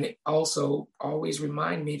 And also always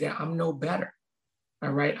remind me that I'm no better.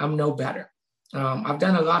 All right, I'm no better. I've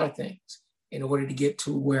done a lot of things in order to get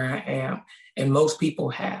to where I am. And most people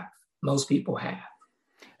have.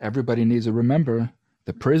 Everybody needs to remember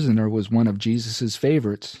the prisoner was one of Jesus's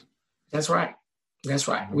favorites. That's right. That's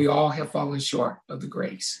right. We all have fallen short of the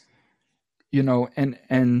grace. You know,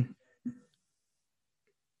 and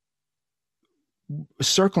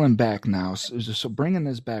circling back now, so bringing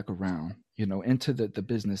this back around, you know, into the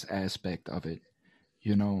business aspect of it,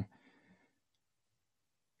 you know,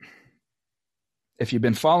 if you've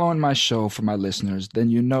been following my show for my listeners, then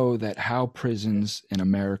you know that how prisons in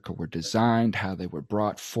America were designed, how they were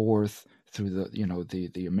brought forth through the, you know,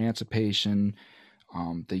 the emancipation,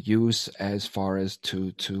 the use as far as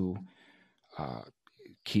to uh,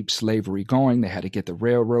 keep slavery going. They had to get the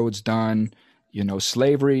railroads done. You know,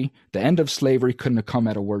 slavery, the end of slavery couldn't have come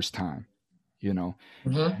at a worse time, you know.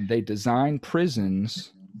 Mm-hmm. And they designed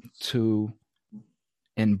prisons to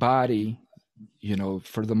embody, you know,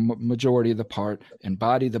 for the majority of the part,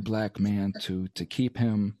 embody the black man to keep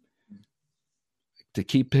him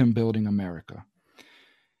building America.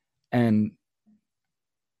 And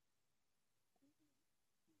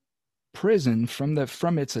prison, from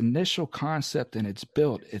its initial concept and its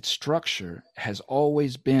built, its structure has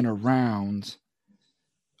always been around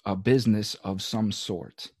a business of some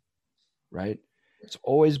sort, right? It's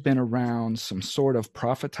always been around some sort of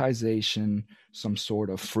profitization, some sort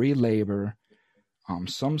of free labor,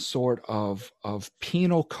 some sort of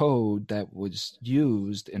penal code that was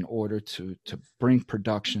used in order to bring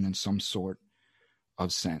production in some sort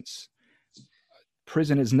of sense.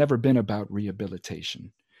 Prison has never been about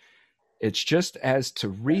rehabilitation. It's just as to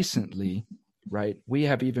recently, right, we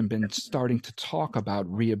have even been starting to talk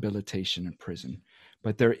about rehabilitation in prison,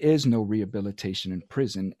 but there is no rehabilitation in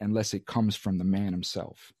prison unless it comes from the man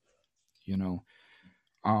himself, you know.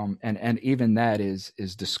 And even that is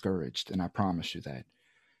discouraged, and I promise you that.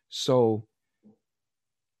 So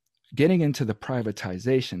getting into the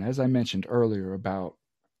privatization, as I mentioned earlier about,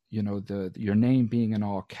 you know, your name being in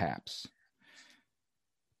all caps,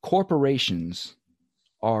 corporations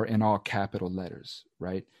are in all capital letters,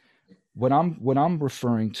 right? What I'm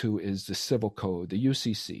referring to is the civil code, the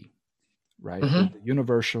UCC, right? Mm-hmm.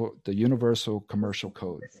 The universal commercial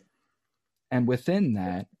code. And within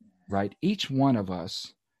that, right, each one of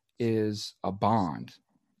us is a bond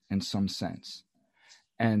in some sense.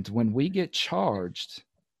 And when we get charged,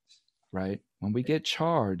 right, when we get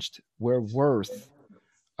charged, we're worth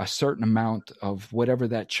a certain amount of whatever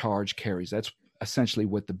that charge carries. That's essentially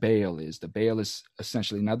what the bail is. The bail is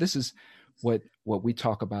essentially, now this is what we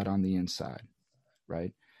talk about on the inside,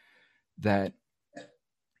 right? That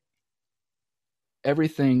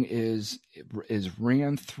everything is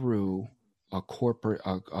ran through a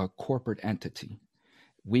corporate entity.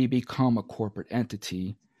 We become a corporate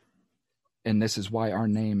entity, and this is why our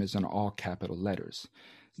name is in all capital letters.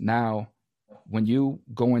 Now, when you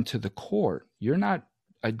go into the court, you're not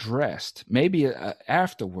addressed, maybe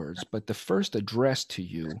afterwards, but the first address to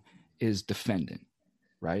you is defendant,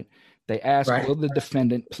 right? They ask, Right. will the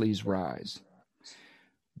defendant please rise?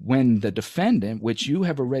 When the defendant, which you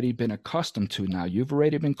have already been accustomed to now, you've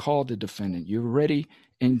already been called a defendant, you've already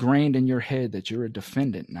ingrained in your head that you're a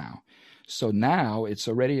defendant now. So now it's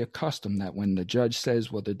already accustomed that when the judge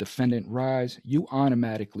says, will the defendant rise, you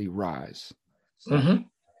automatically rise. Mm-hmm.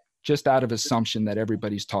 Just out of assumption that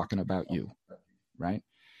everybody's talking about you, right?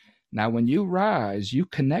 Now, when you rise, you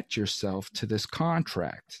connect yourself to this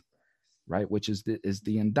contract, right, which is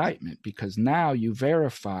the indictment, because now you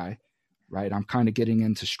verify, right? I'm kind of getting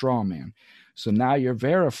into straw man. So now you're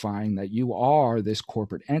verifying that you are this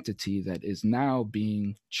corporate entity that is now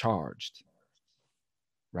being charged,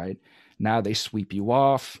 right? Now they sweep you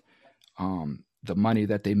off. The money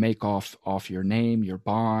that they make off your name, your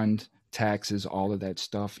bond, taxes, all of that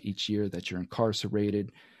stuff each year that you're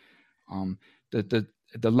incarcerated.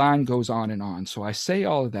 The line goes on and on. So I say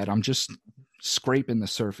all of that. I'm just scraping the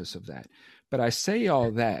surface of that. But I say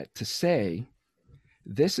all that to say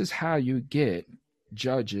this is how you get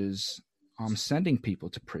judges sending people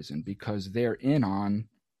to prison, because they're in on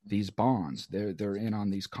these bonds. They're in on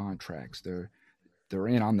these contracts. They're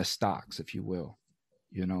in on the stocks, if you will,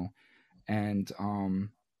 you know. And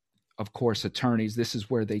of course, attorneys, this is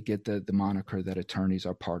where they get the moniker that attorneys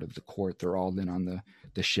are part of the court. They're all in on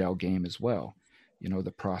the shell game as well, you know, the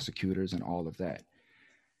prosecutors and all of that.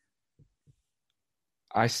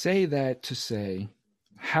 I say that to say,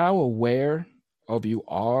 how aware of you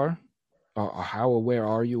are, or how aware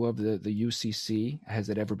are you of the UCC? Has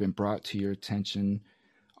it ever been brought to your attention?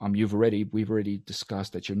 We've already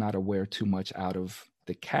discussed that you're not aware too much out of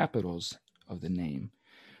the capitals of the name,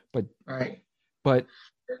 but Right. But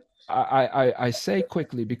I say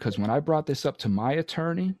quickly, because when I brought this up to my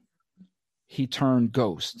attorney, he turned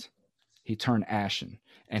ghost. He turned ashen.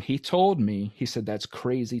 And he told me, he said, that's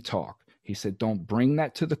crazy talk. He said, don't bring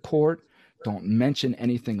that to the court. Don't mention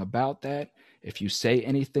anything about that. If you say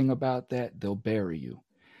anything about that, they'll bury you.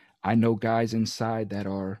 I know guys inside that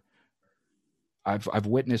are, I've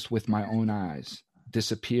witnessed with my own eyes,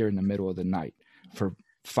 disappear in the middle of the night for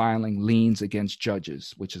filing liens against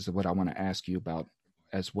judges, which is what I want to ask you about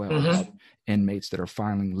as well, about inmates that are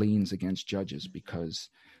filing liens against judges because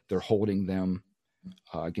they're holding them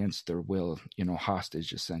against their will,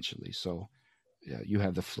 hostage essentially. So yeah, you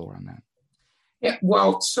have the floor on that. Yeah,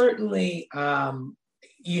 well, certainly, I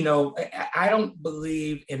don't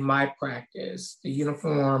believe in my practice the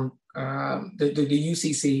uniform, the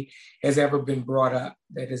UCC has ever been brought up,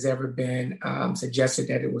 that has ever been suggested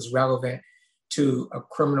that it was relevant to a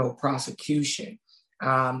criminal prosecution.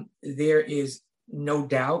 There is no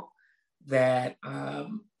doubt that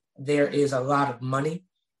there is a lot of money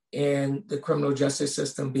in the criminal justice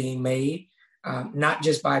system being made, not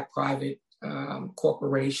just by private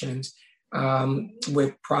corporations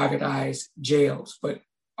with privatized jails, but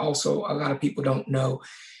also a lot of people don't know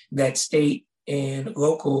that state and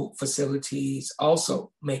local facilities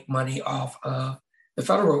also make money off of the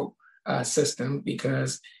federal system,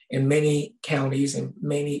 because in many counties and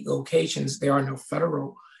many locations, there are no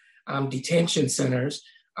federal detention centers,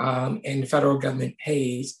 and the federal government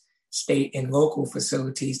pays state and local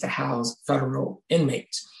facilities to house federal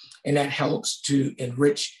inmates. And that helps to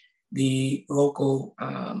enrich the local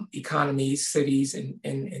economies, cities,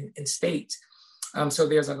 and states. So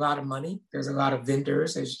there's a lot of money. There's a lot of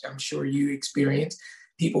vendors, as I'm sure you experience.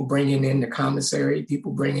 People bringing in the commissary,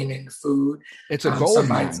 people bringing in the food. It's a gold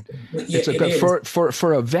mine.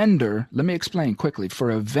 For a vendor. Let me explain quickly.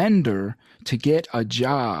 For a vendor to get a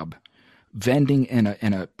job vending in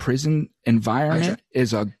a prison environment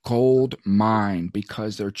is a gold mine,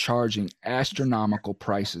 because they're charging astronomical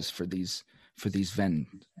prices for these vendors.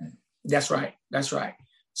 That's right. That's right.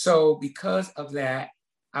 So because of that,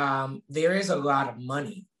 there is a lot of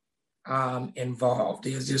money involved.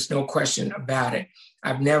 There's just no question about it.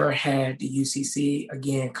 I've never had the UCC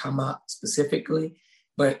again come up specifically,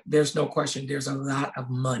 but there's no question there's a lot of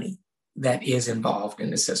money that is involved in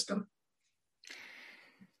the system.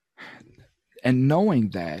 And knowing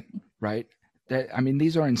that, right,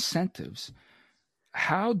 these are incentives.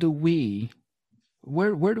 How do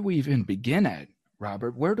where do we even begin at,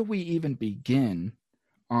 Robert? Where do we even begin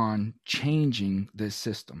on changing this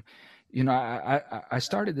system? I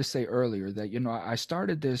started to say earlier that, I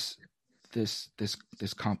started this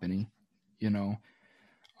company,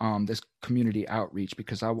 this community outreach,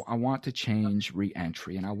 because I want to change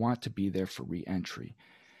reentry, and I want to be there for reentry.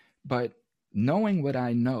 But knowing what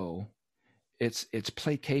I know, it's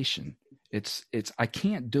placation. It's I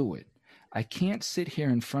can't do it. I can't sit here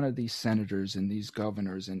in front of these senators and these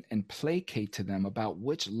governors and placate to them about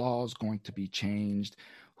which law is going to be changed,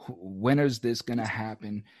 when is this going to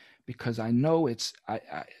happen, because I know it's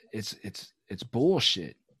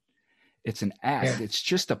bullshit. It's an act. Yeah. It's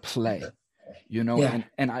just a play, Yeah.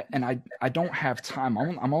 And I don't have time.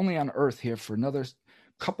 I'm only on Earth here for another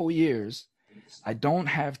couple years. I don't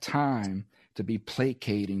have time to be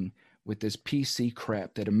placating with this PC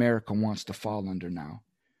crap that America wants to fall under now.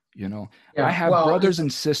 Yeah. I have brothers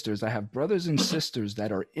and sisters. I have brothers and sisters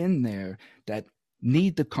that are in there that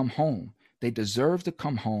need to come home. They deserve to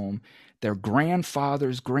come home. They're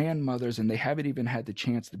grandfathers, grandmothers, and they haven't even had the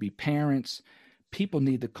chance to be parents. People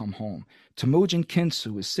need to come home. Temujin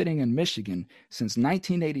Kinsu is sitting in Michigan since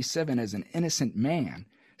 1987 as an innocent man,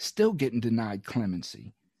 still getting denied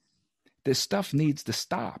clemency. This stuff needs to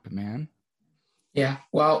stop, man. Yeah,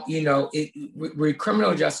 well,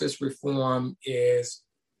 criminal justice reform is,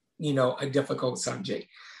 a difficult subject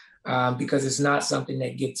because it's not something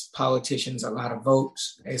that gets politicians a lot of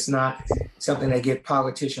votes. It's not something that gets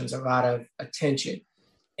politicians a lot of attention.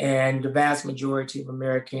 And the vast majority of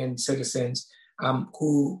American citizens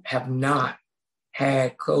who have not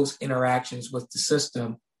had close interactions with the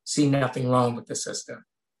system see nothing wrong with the system.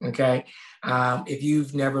 Okay. If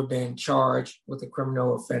you've never been charged with a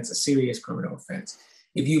criminal offense, a serious criminal offense,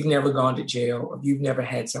 if you've never gone to jail, if you've never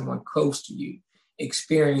had someone close to you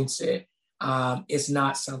experience it, it's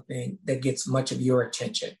not something that gets much of your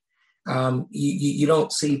attention. You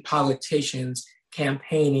don't see politicians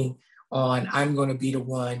campaigning on, I'm going to be the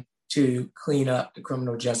one to clean up the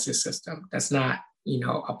criminal justice system. That's not,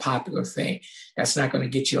 a popular thing. That's not going to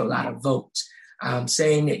get you a lot of votes.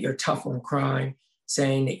 Saying that you're tough on crime,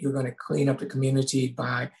 saying that you're going to clean up the community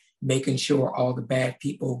by making sure all the bad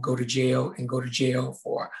people go to jail and go to jail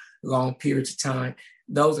for long periods of time.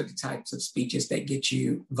 Those are the types of speeches that get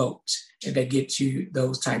you votes and that get you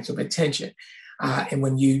those types of attention. And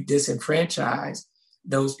when you disenfranchise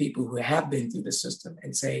those people who have been through the system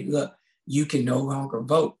and say, look, you can no longer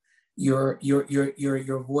vote. Your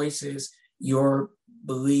voices, your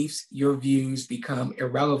beliefs, your views become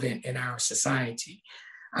irrelevant in our society.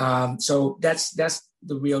 So that's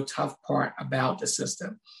the real tough part about the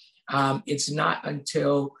system. It's not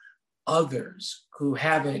until others who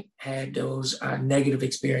haven't had those negative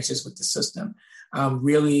experiences with the system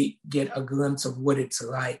really get a glimpse of what it's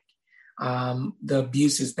like, the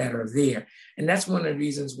abuses that are there. And that's one of the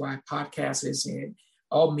reasons why podcasts and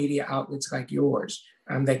all media outlets like yours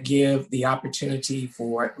that give the opportunity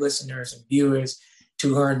for listeners and viewers to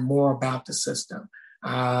learn more about the system,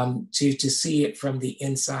 to see it from the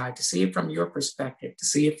inside, to see it from your perspective, to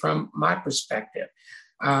see it from my perspective,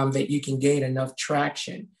 that you can gain enough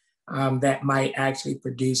traction that might actually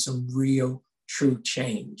produce some real, true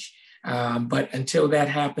change. But until that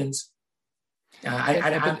happens, I'm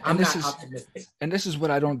not optimistic. And this is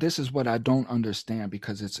what I don't understand,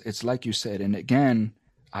 because it's like you said, and again,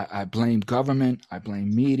 I blame government, I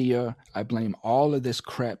blame media, I blame all of this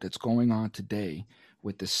crap that's going on today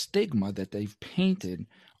with the stigma that they've painted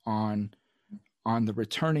on the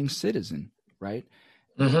returning citizen, right?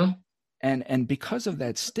 Mm-hmm. And because of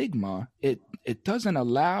that stigma, it doesn't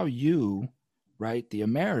allow you, right, the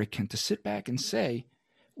American, to sit back and say,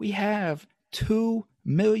 we have 2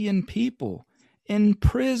 million people in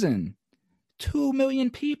prison. 2 million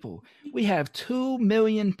people. We have 2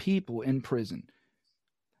 million people in prison.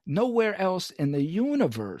 Nowhere else in the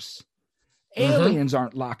universe, aliens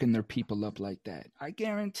aren't locking their people up like that. I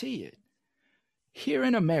guarantee it. Here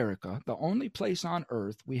in America, the only place on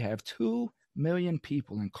earth, we have 2 million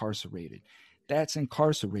people incarcerated. That's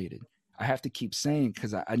incarcerated. I have to keep saying,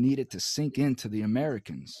 because I need it to sink into the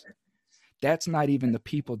Americans. That's not even the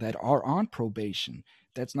people that are on probation.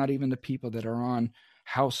 That's not even the people that are on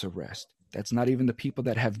house arrest. That's not even the people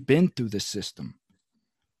that have been through the system.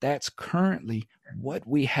 That's currently what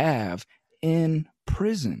we have in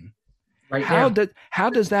prison. Right How now.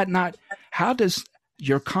 How does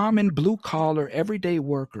your common blue collar everyday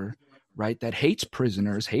worker, right, that hates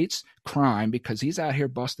prisoners, hates crime, because he's out here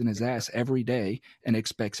busting his ass every day and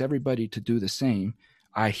expects everybody to do the same?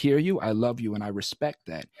 I hear you, I love you, and I respect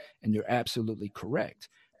that. And you're absolutely correct.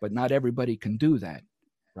 But not everybody can do that,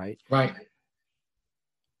 right? Right.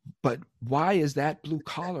 But why is that blue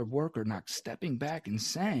collar worker not stepping back and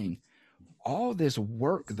saying, all this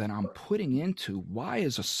work that I'm putting into, why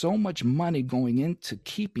is there so much money going into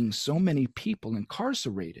keeping so many people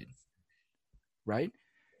incarcerated? Right?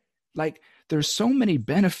 Like, there's so many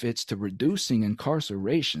benefits to reducing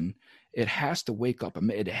incarceration. It has to wake up.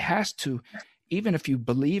 It has to, even if you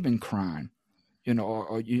believe in crime,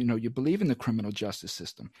 or you believe in the criminal justice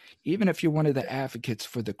system, even if you're one of the advocates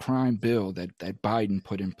for the crime bill that Biden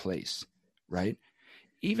put in place, right?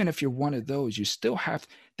 Even if you're one of those, you still have,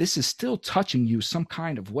 this is still touching you some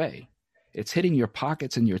kind of way. It's hitting your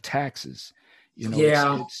pockets and your taxes.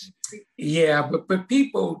 Yeah, but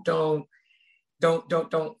people don't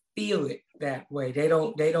feel it that way. They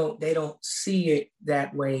don't see it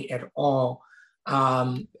that way at all.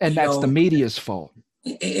 And that's the media's fault.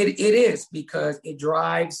 It is, because it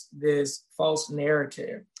drives this false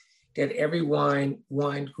narrative that everyone,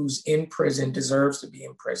 one, who's in prison deserves to be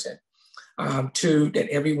in prison. Two, that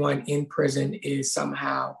everyone in prison is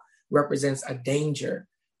somehow represents a danger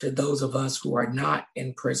to those of us who are not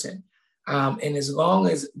in prison. And as long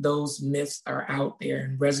as those myths are out there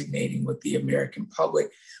and resonating with the American public,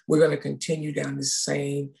 we're going to continue down the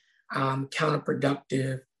same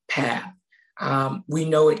counterproductive path. We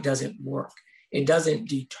know it doesn't work. It doesn't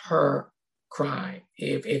deter crime.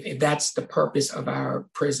 If that's the purpose of our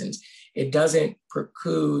prisons, it doesn't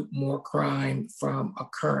preclude more crime from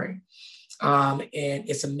occurring. And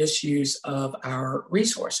it's a misuse of our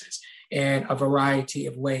resources in a variety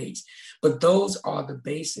of ways. But those are the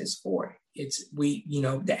basis for it.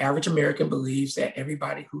 The average American believes that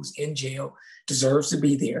everybody who's in jail deserves to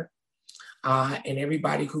be there. And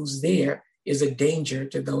everybody who's there is a danger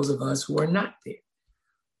to those of us who are not there.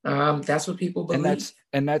 That's what people believe.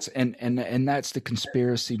 And that's the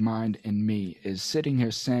conspiracy mind in me, is sitting here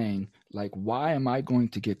saying, like, why am I going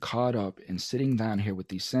to get caught up in sitting down here with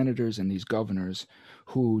these senators and these governors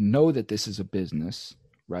who know that this is a business,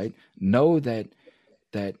 right? Know that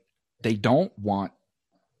they don't want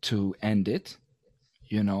to end it.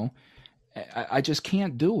 I just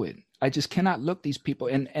can't do it. I just cannot look these people,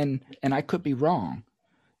 and I could be wrong.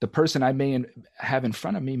 The person I may have in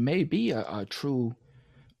front of me may be a true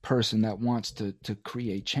person that wants to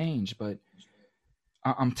create change, but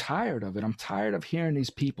I'm tired of it. I'm tired of hearing these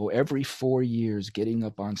people every 4 years getting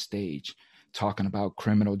up on stage talking about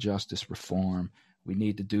criminal justice reform. We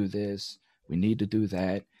need to do this. We need to do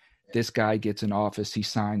that. This guy gets in office. He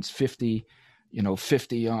signs 50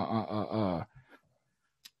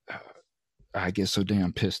 I get so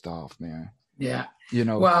damn pissed off, man. Yeah. You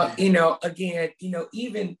know, Well, again,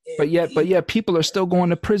 even but yet people are still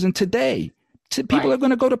going to prison today. People right. are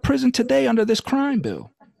going to go to prison today under this crime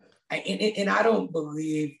bill. And I don't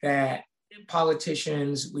believe that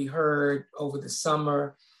politicians, we heard over the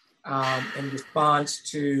summer in response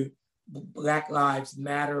to Black Lives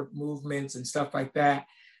Matter movements and stuff like that,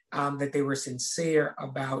 that they were sincere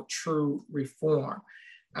about true reform.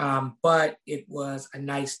 But it was a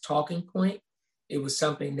nice talking point. It was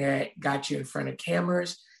something that got you in front of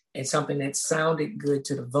cameras and something that sounded good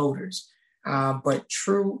to the voters. But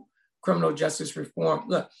true criminal justice reform,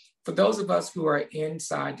 look, for those of us who are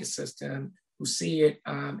inside the system, who see it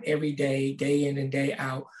every day, day in and day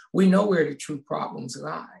out, we know where the true problems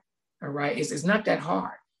lie. All right. It's not that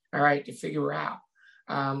hard, all right, to figure out.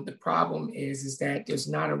 The problem is that there's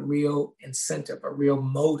not a real incentive, a real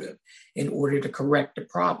motive in order to correct the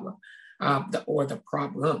problem or the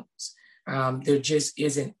problems. There just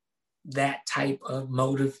isn't that type of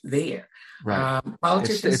motive there. Right.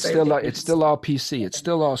 Politicians it's still all PC. It's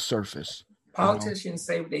still all surface. Politicians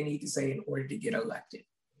say what they need to say in order to get elected.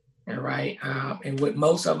 All right. And what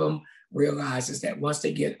most of them realize is that once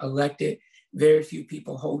they get elected, very few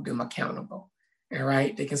people hold them accountable. All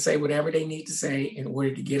right. They can say whatever they need to say in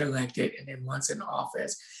order to get elected. And then once in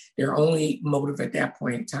office, their only motive at that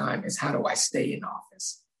point in time is, how do I stay in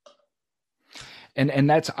office? And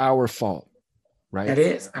that's our fault, right? That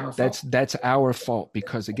is our fault. That's our fault,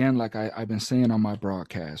 because again, like I've been saying on my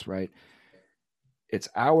broadcast, right? It's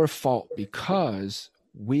our fault because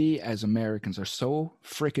we as Americans are so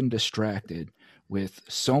freaking distracted with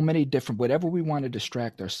so many different, whatever we want to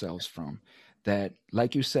distract ourselves from, that,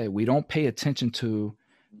 like you say, we don't pay attention to,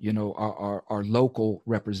 our local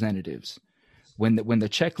representatives. When the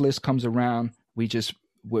checklist comes around,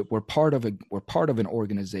 we're part of an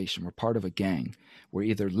organization. We're part of a gang. We're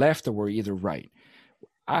either left or we're either right.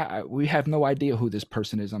 We have no idea who this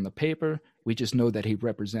person is on the paper. We just know that he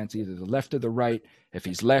represents either the left or the right. If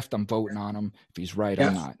he's left, I'm voting on him. If he's right,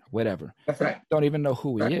 I'm not. Whatever. That's right. Don't even know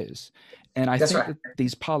who he is. And I think that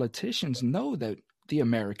these politicians know that the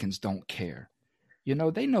Americans don't care.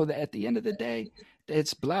 They know that at the end of the day,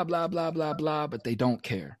 it's blah, blah, blah, blah, blah, but they don't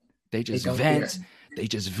care. They just vent. They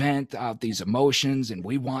just vent out these emotions, and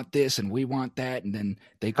we want this and we want that. And then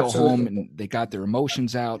they go home and they got their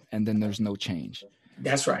emotions out, and then there's no change.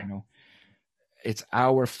 That's right. It's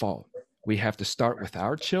our fault. We have to start with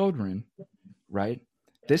our children, right?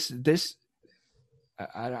 I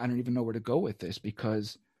don't even know where to go with this,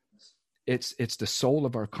 because it's the soul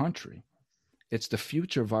of our country. It's the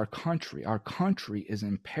future of our country. Our country is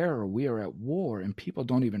in peril. We are at war, and people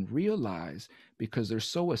don't even realize because they're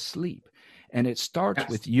so asleep. And it starts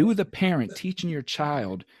with you, the parent, teaching your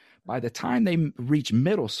child. By the time they reach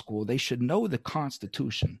middle school, they should know the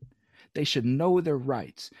Constitution. They should know their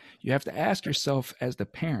rights. You have to ask yourself as the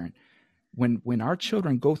parent, when our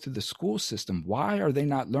children go through the school system, why are they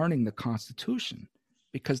not learning the Constitution?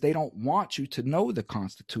 Because they don't want you to know the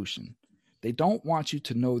Constitution. They don't want you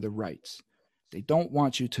to know the rights. They don't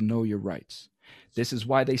want you to know your rights. This is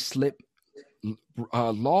why they slip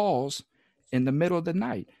laws in the middle of the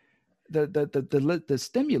night. The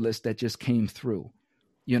stimulus that just came through,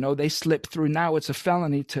 they slipped through. Now it's a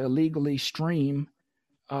felony to illegally stream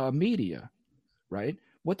media, right?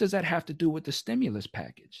 What does that have to do with the stimulus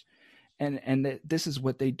package? And this is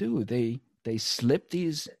what they do. They slip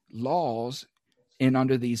these laws in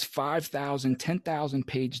under these 5,000, 10,000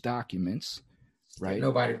 page documents, right? That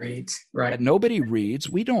nobody reads, right? That nobody reads.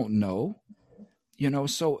 We don't know,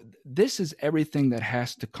 so this is everything that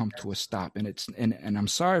has to come to a stop. And I'm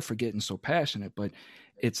sorry for getting so passionate, but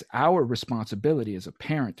it's our responsibility as a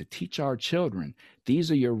parent to teach our children,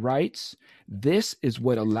 these are your rights. This is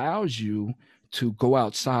what allows you to go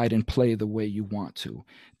outside and play the way you want to.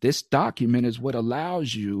 This document is what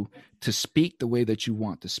allows you to speak the way that you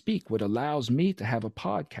want to speak, what allows me to have a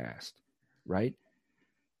podcast, right?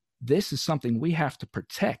 This is something we have to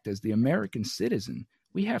protect as the American citizen.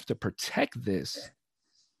 We have to protect this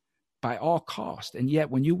by all costs. And yet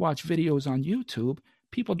when you watch videos on YouTube,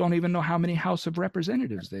 people don't even know how many House of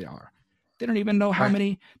Representatives they are. They don't even know how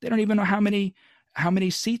many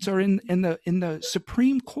seats are in the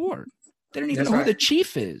Supreme Court. They don't even know who the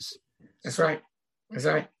chief is. That's right. That's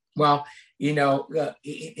right. Well,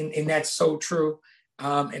 and that's so true.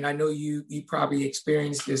 And I know you probably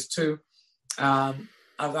experienced this too. A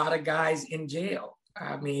lot of guys in jail.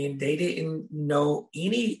 I mean, they didn't know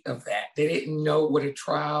any of that. They didn't know what a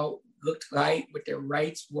trial looked like, what their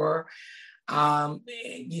rights were. It's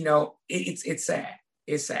sad.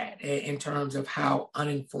 It's sad in terms of how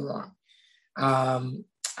uninformed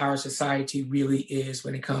our society really is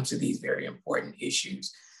when it comes to these very important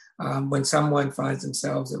issues. When someone finds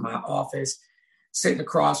themselves in my office, sitting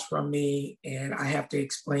across from me, and I have to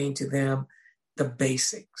explain to them the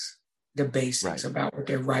basics right. about what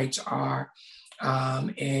their rights are,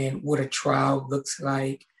 and what a trial looks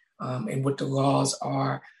like, and what the laws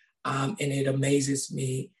are. And it amazes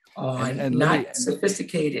me on and not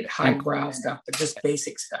sophisticated, highbrow stuff, but just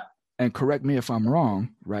basic stuff. And correct me if I'm wrong,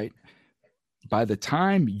 right? By the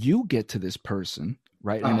time you get to this person,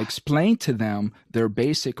 right, and explain to them their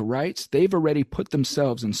basic rights, they've already put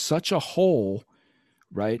themselves in such a hole,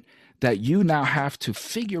 right, that you now have to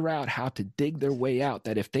figure out how to dig their way out.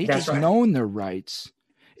 That if they just known their rights,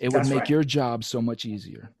 it would make your job so much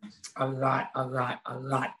easier. A lot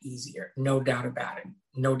easier. No doubt about it.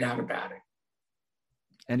 No doubt about it.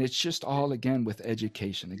 And it's just all, again, with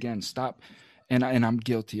education. Again, stop. And I'm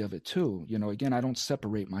guilty of it too. You know, again, I don't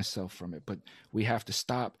separate myself from it, but we have to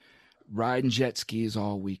stop riding jet skis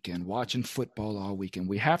all weekend, watching football all weekend.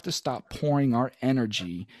 We have to stop pouring our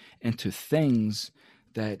energy into things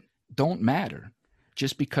that don't matter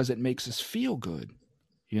just because it makes us feel good,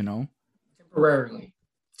 you know?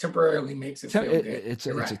 Temporarily makes it feel good. It's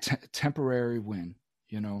a temporary win,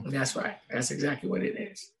 you know? That's right. That's exactly what it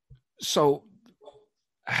is. So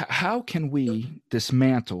how can we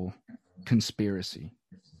dismantle conspiracy?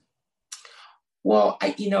 Well,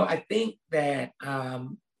 I think that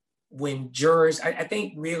when jurors, I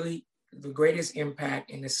think really the greatest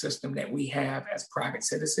impact in the system that we have as private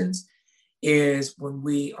citizens is when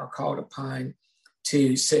we are called upon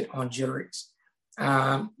to sit on juries.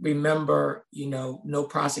 Remember, no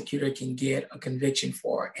prosecutor can get a conviction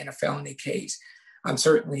for in a felony case,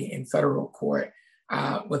 certainly in federal court,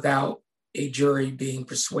 without a jury being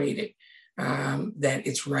persuaded that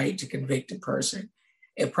it's right to convict a person.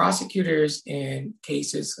 If prosecutors in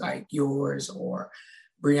cases like yours or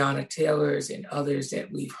Breonna Taylor's and others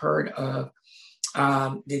that we've heard of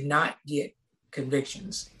did not get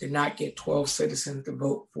convictions, did not get 12 citizens to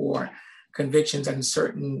vote for convictions under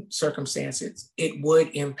certain circumstances, it would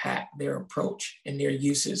impact their approach and their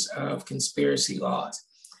uses of conspiracy laws.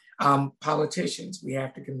 Politicians, we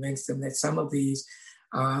have to convince them that some of these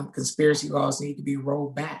conspiracy laws need to be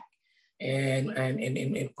rolled back and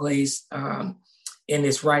placed in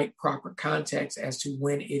its right, proper context as to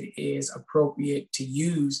when it is appropriate to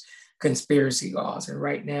use conspiracy laws. And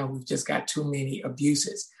right now, we've just got too many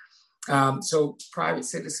abuses. So private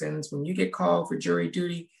citizens, when you get called for jury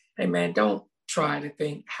duty, hey man, don't try to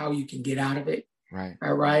think how you can get out of it. Right.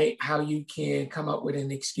 All right. How you can come up with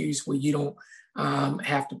an excuse where you don't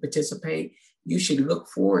have to participate. You should look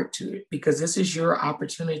forward to it because this is your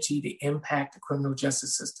opportunity to impact the criminal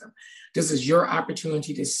justice system. This is your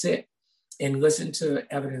opportunity to sit and listen to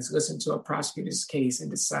evidence, listen to a prosecutor's case and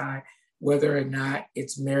decide whether or not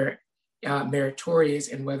it's meritorious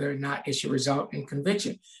and whether or not it should result in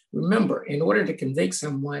conviction. Remember, in order to convict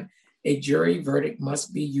someone, a jury verdict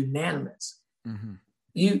must be unanimous. Mm-hmm.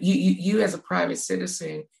 You as a private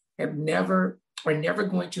citizen are never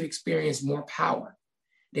going to experience more power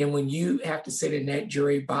than when you have to sit in that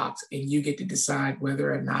jury box and you get to decide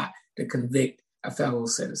whether or not to convict a fellow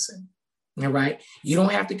citizen. All right. You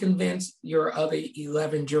don't have to convince your other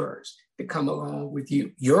 11 jurors to come along with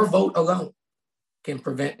you. Your vote alone can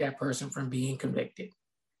prevent that person from being convicted.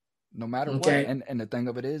 No matter what. And the thing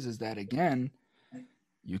of it is that, again,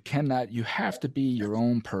 you have to be your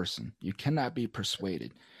own person. You cannot be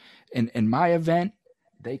persuaded. In my event,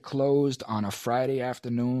 they closed on a Friday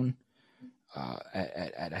afternoon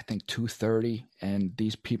at I think 2:30, and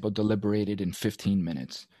these people deliberated in 15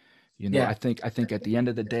 minutes. I think at the end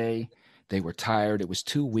of the day, they were tired. It was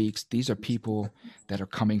 2 weeks. These are people that are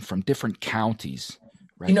coming from different counties,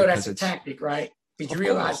 right? That's a tactic, right? Did you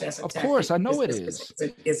realize that's a tactic? Of course, I know it is.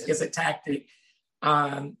 It's a tactic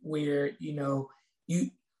where, you know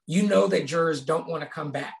that jurors don't want to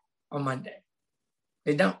come back on Monday.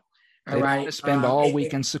 They don't. All right. They spend all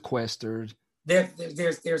weekend sequestered.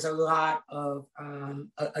 There's a lot of,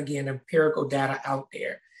 again, empirical data out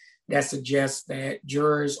there that suggests that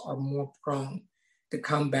jurors are more prone to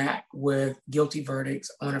come back with guilty verdicts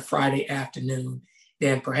on a Friday afternoon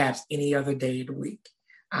than perhaps any other day of the week.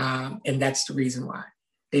 And that's the reason why.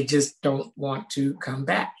 They just don't want to come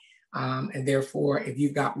back. And therefore, if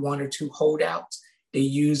you've got one or two holdouts, they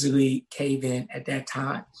usually cave in at that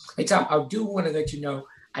time. Hey, Tom, I do want to let you know,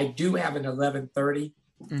 I do have an 11:30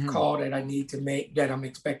 call that I need to make that I'm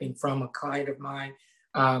expecting from a client of mine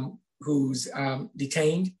who's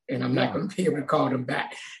detained, and I'm not going to be able to call them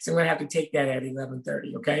back. So I'm going to have to take that at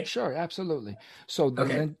 11:30, okay? Sure, absolutely. So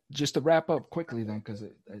then just to wrap up quickly then, because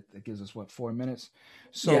it gives us, 4 minutes?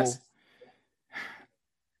 So yes.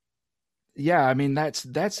 Yeah, I mean that's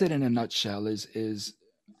it in a nutshell.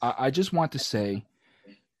 I just want to say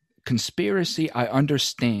conspiracy, I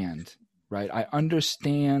understand, right? I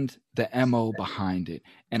understand the MO behind it.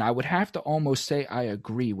 And I would have to almost say I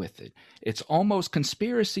agree with it. It's almost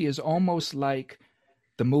conspiracy is almost like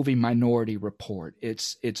the movie Minority Report.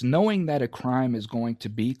 It's knowing that a crime is going to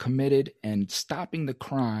be committed and stopping the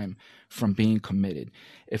crime from being committed.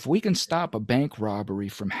 If we can stop a bank robbery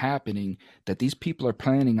from happening, that these people are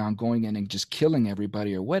planning on going in and just killing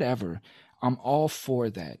everybody or whatever, I'm all for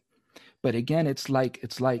that. But again, it's like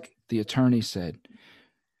the attorney said,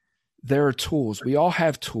 there are tools. We all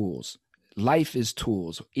have tools. Life is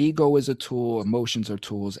tools. Ego is a tool, emotions are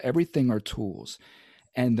tools, everything are tools.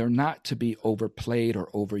 And they're not to be overplayed or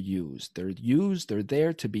overused. They're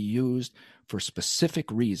there to be used for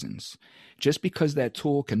specific reasons. Just because that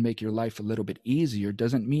tool can make your life a little bit easier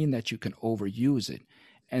doesn't mean that you can overuse it.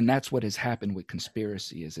 And that's what has happened with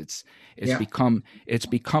conspiracy is it's Yeah. become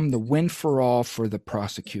the win for all for the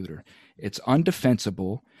prosecutor. It's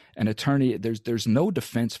undefensible. An attorney, there's no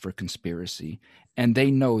defense for conspiracy, and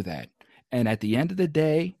they know that. And at the end of the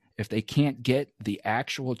day, if they can't get the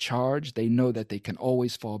actual charge, they know that they can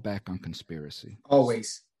always fall back on conspiracy.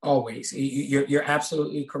 Always, always. You're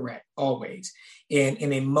absolutely correct. Always. And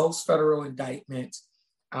in most federal indictments,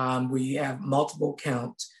 where you have multiple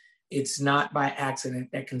counts, it's not by accident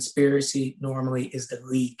that conspiracy normally is the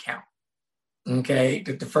lead count. Okay.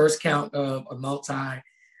 The first count of a multi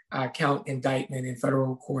count indictment in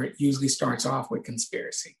federal court usually starts off with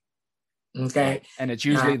conspiracy. Okay. And it's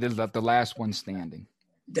usually the last one standing.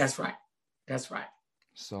 That's right. That's right.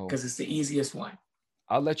 So, because it's the easiest one.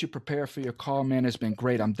 I'll let you prepare for your call, man. It's been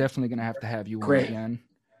great. I'm definitely going to have you Great. on again.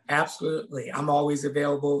 Absolutely. I'm always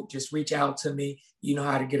available. Just reach out to me. You know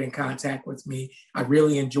how to get in contact with me. I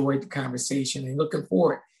really enjoyed the conversation and looking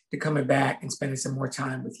forward to coming back and spending some more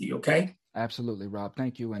time with you. Okay. Absolutely, Rob.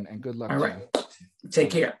 Thank you. And good luck. All right.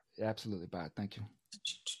 Take care. Absolutely. Bye. Thank you.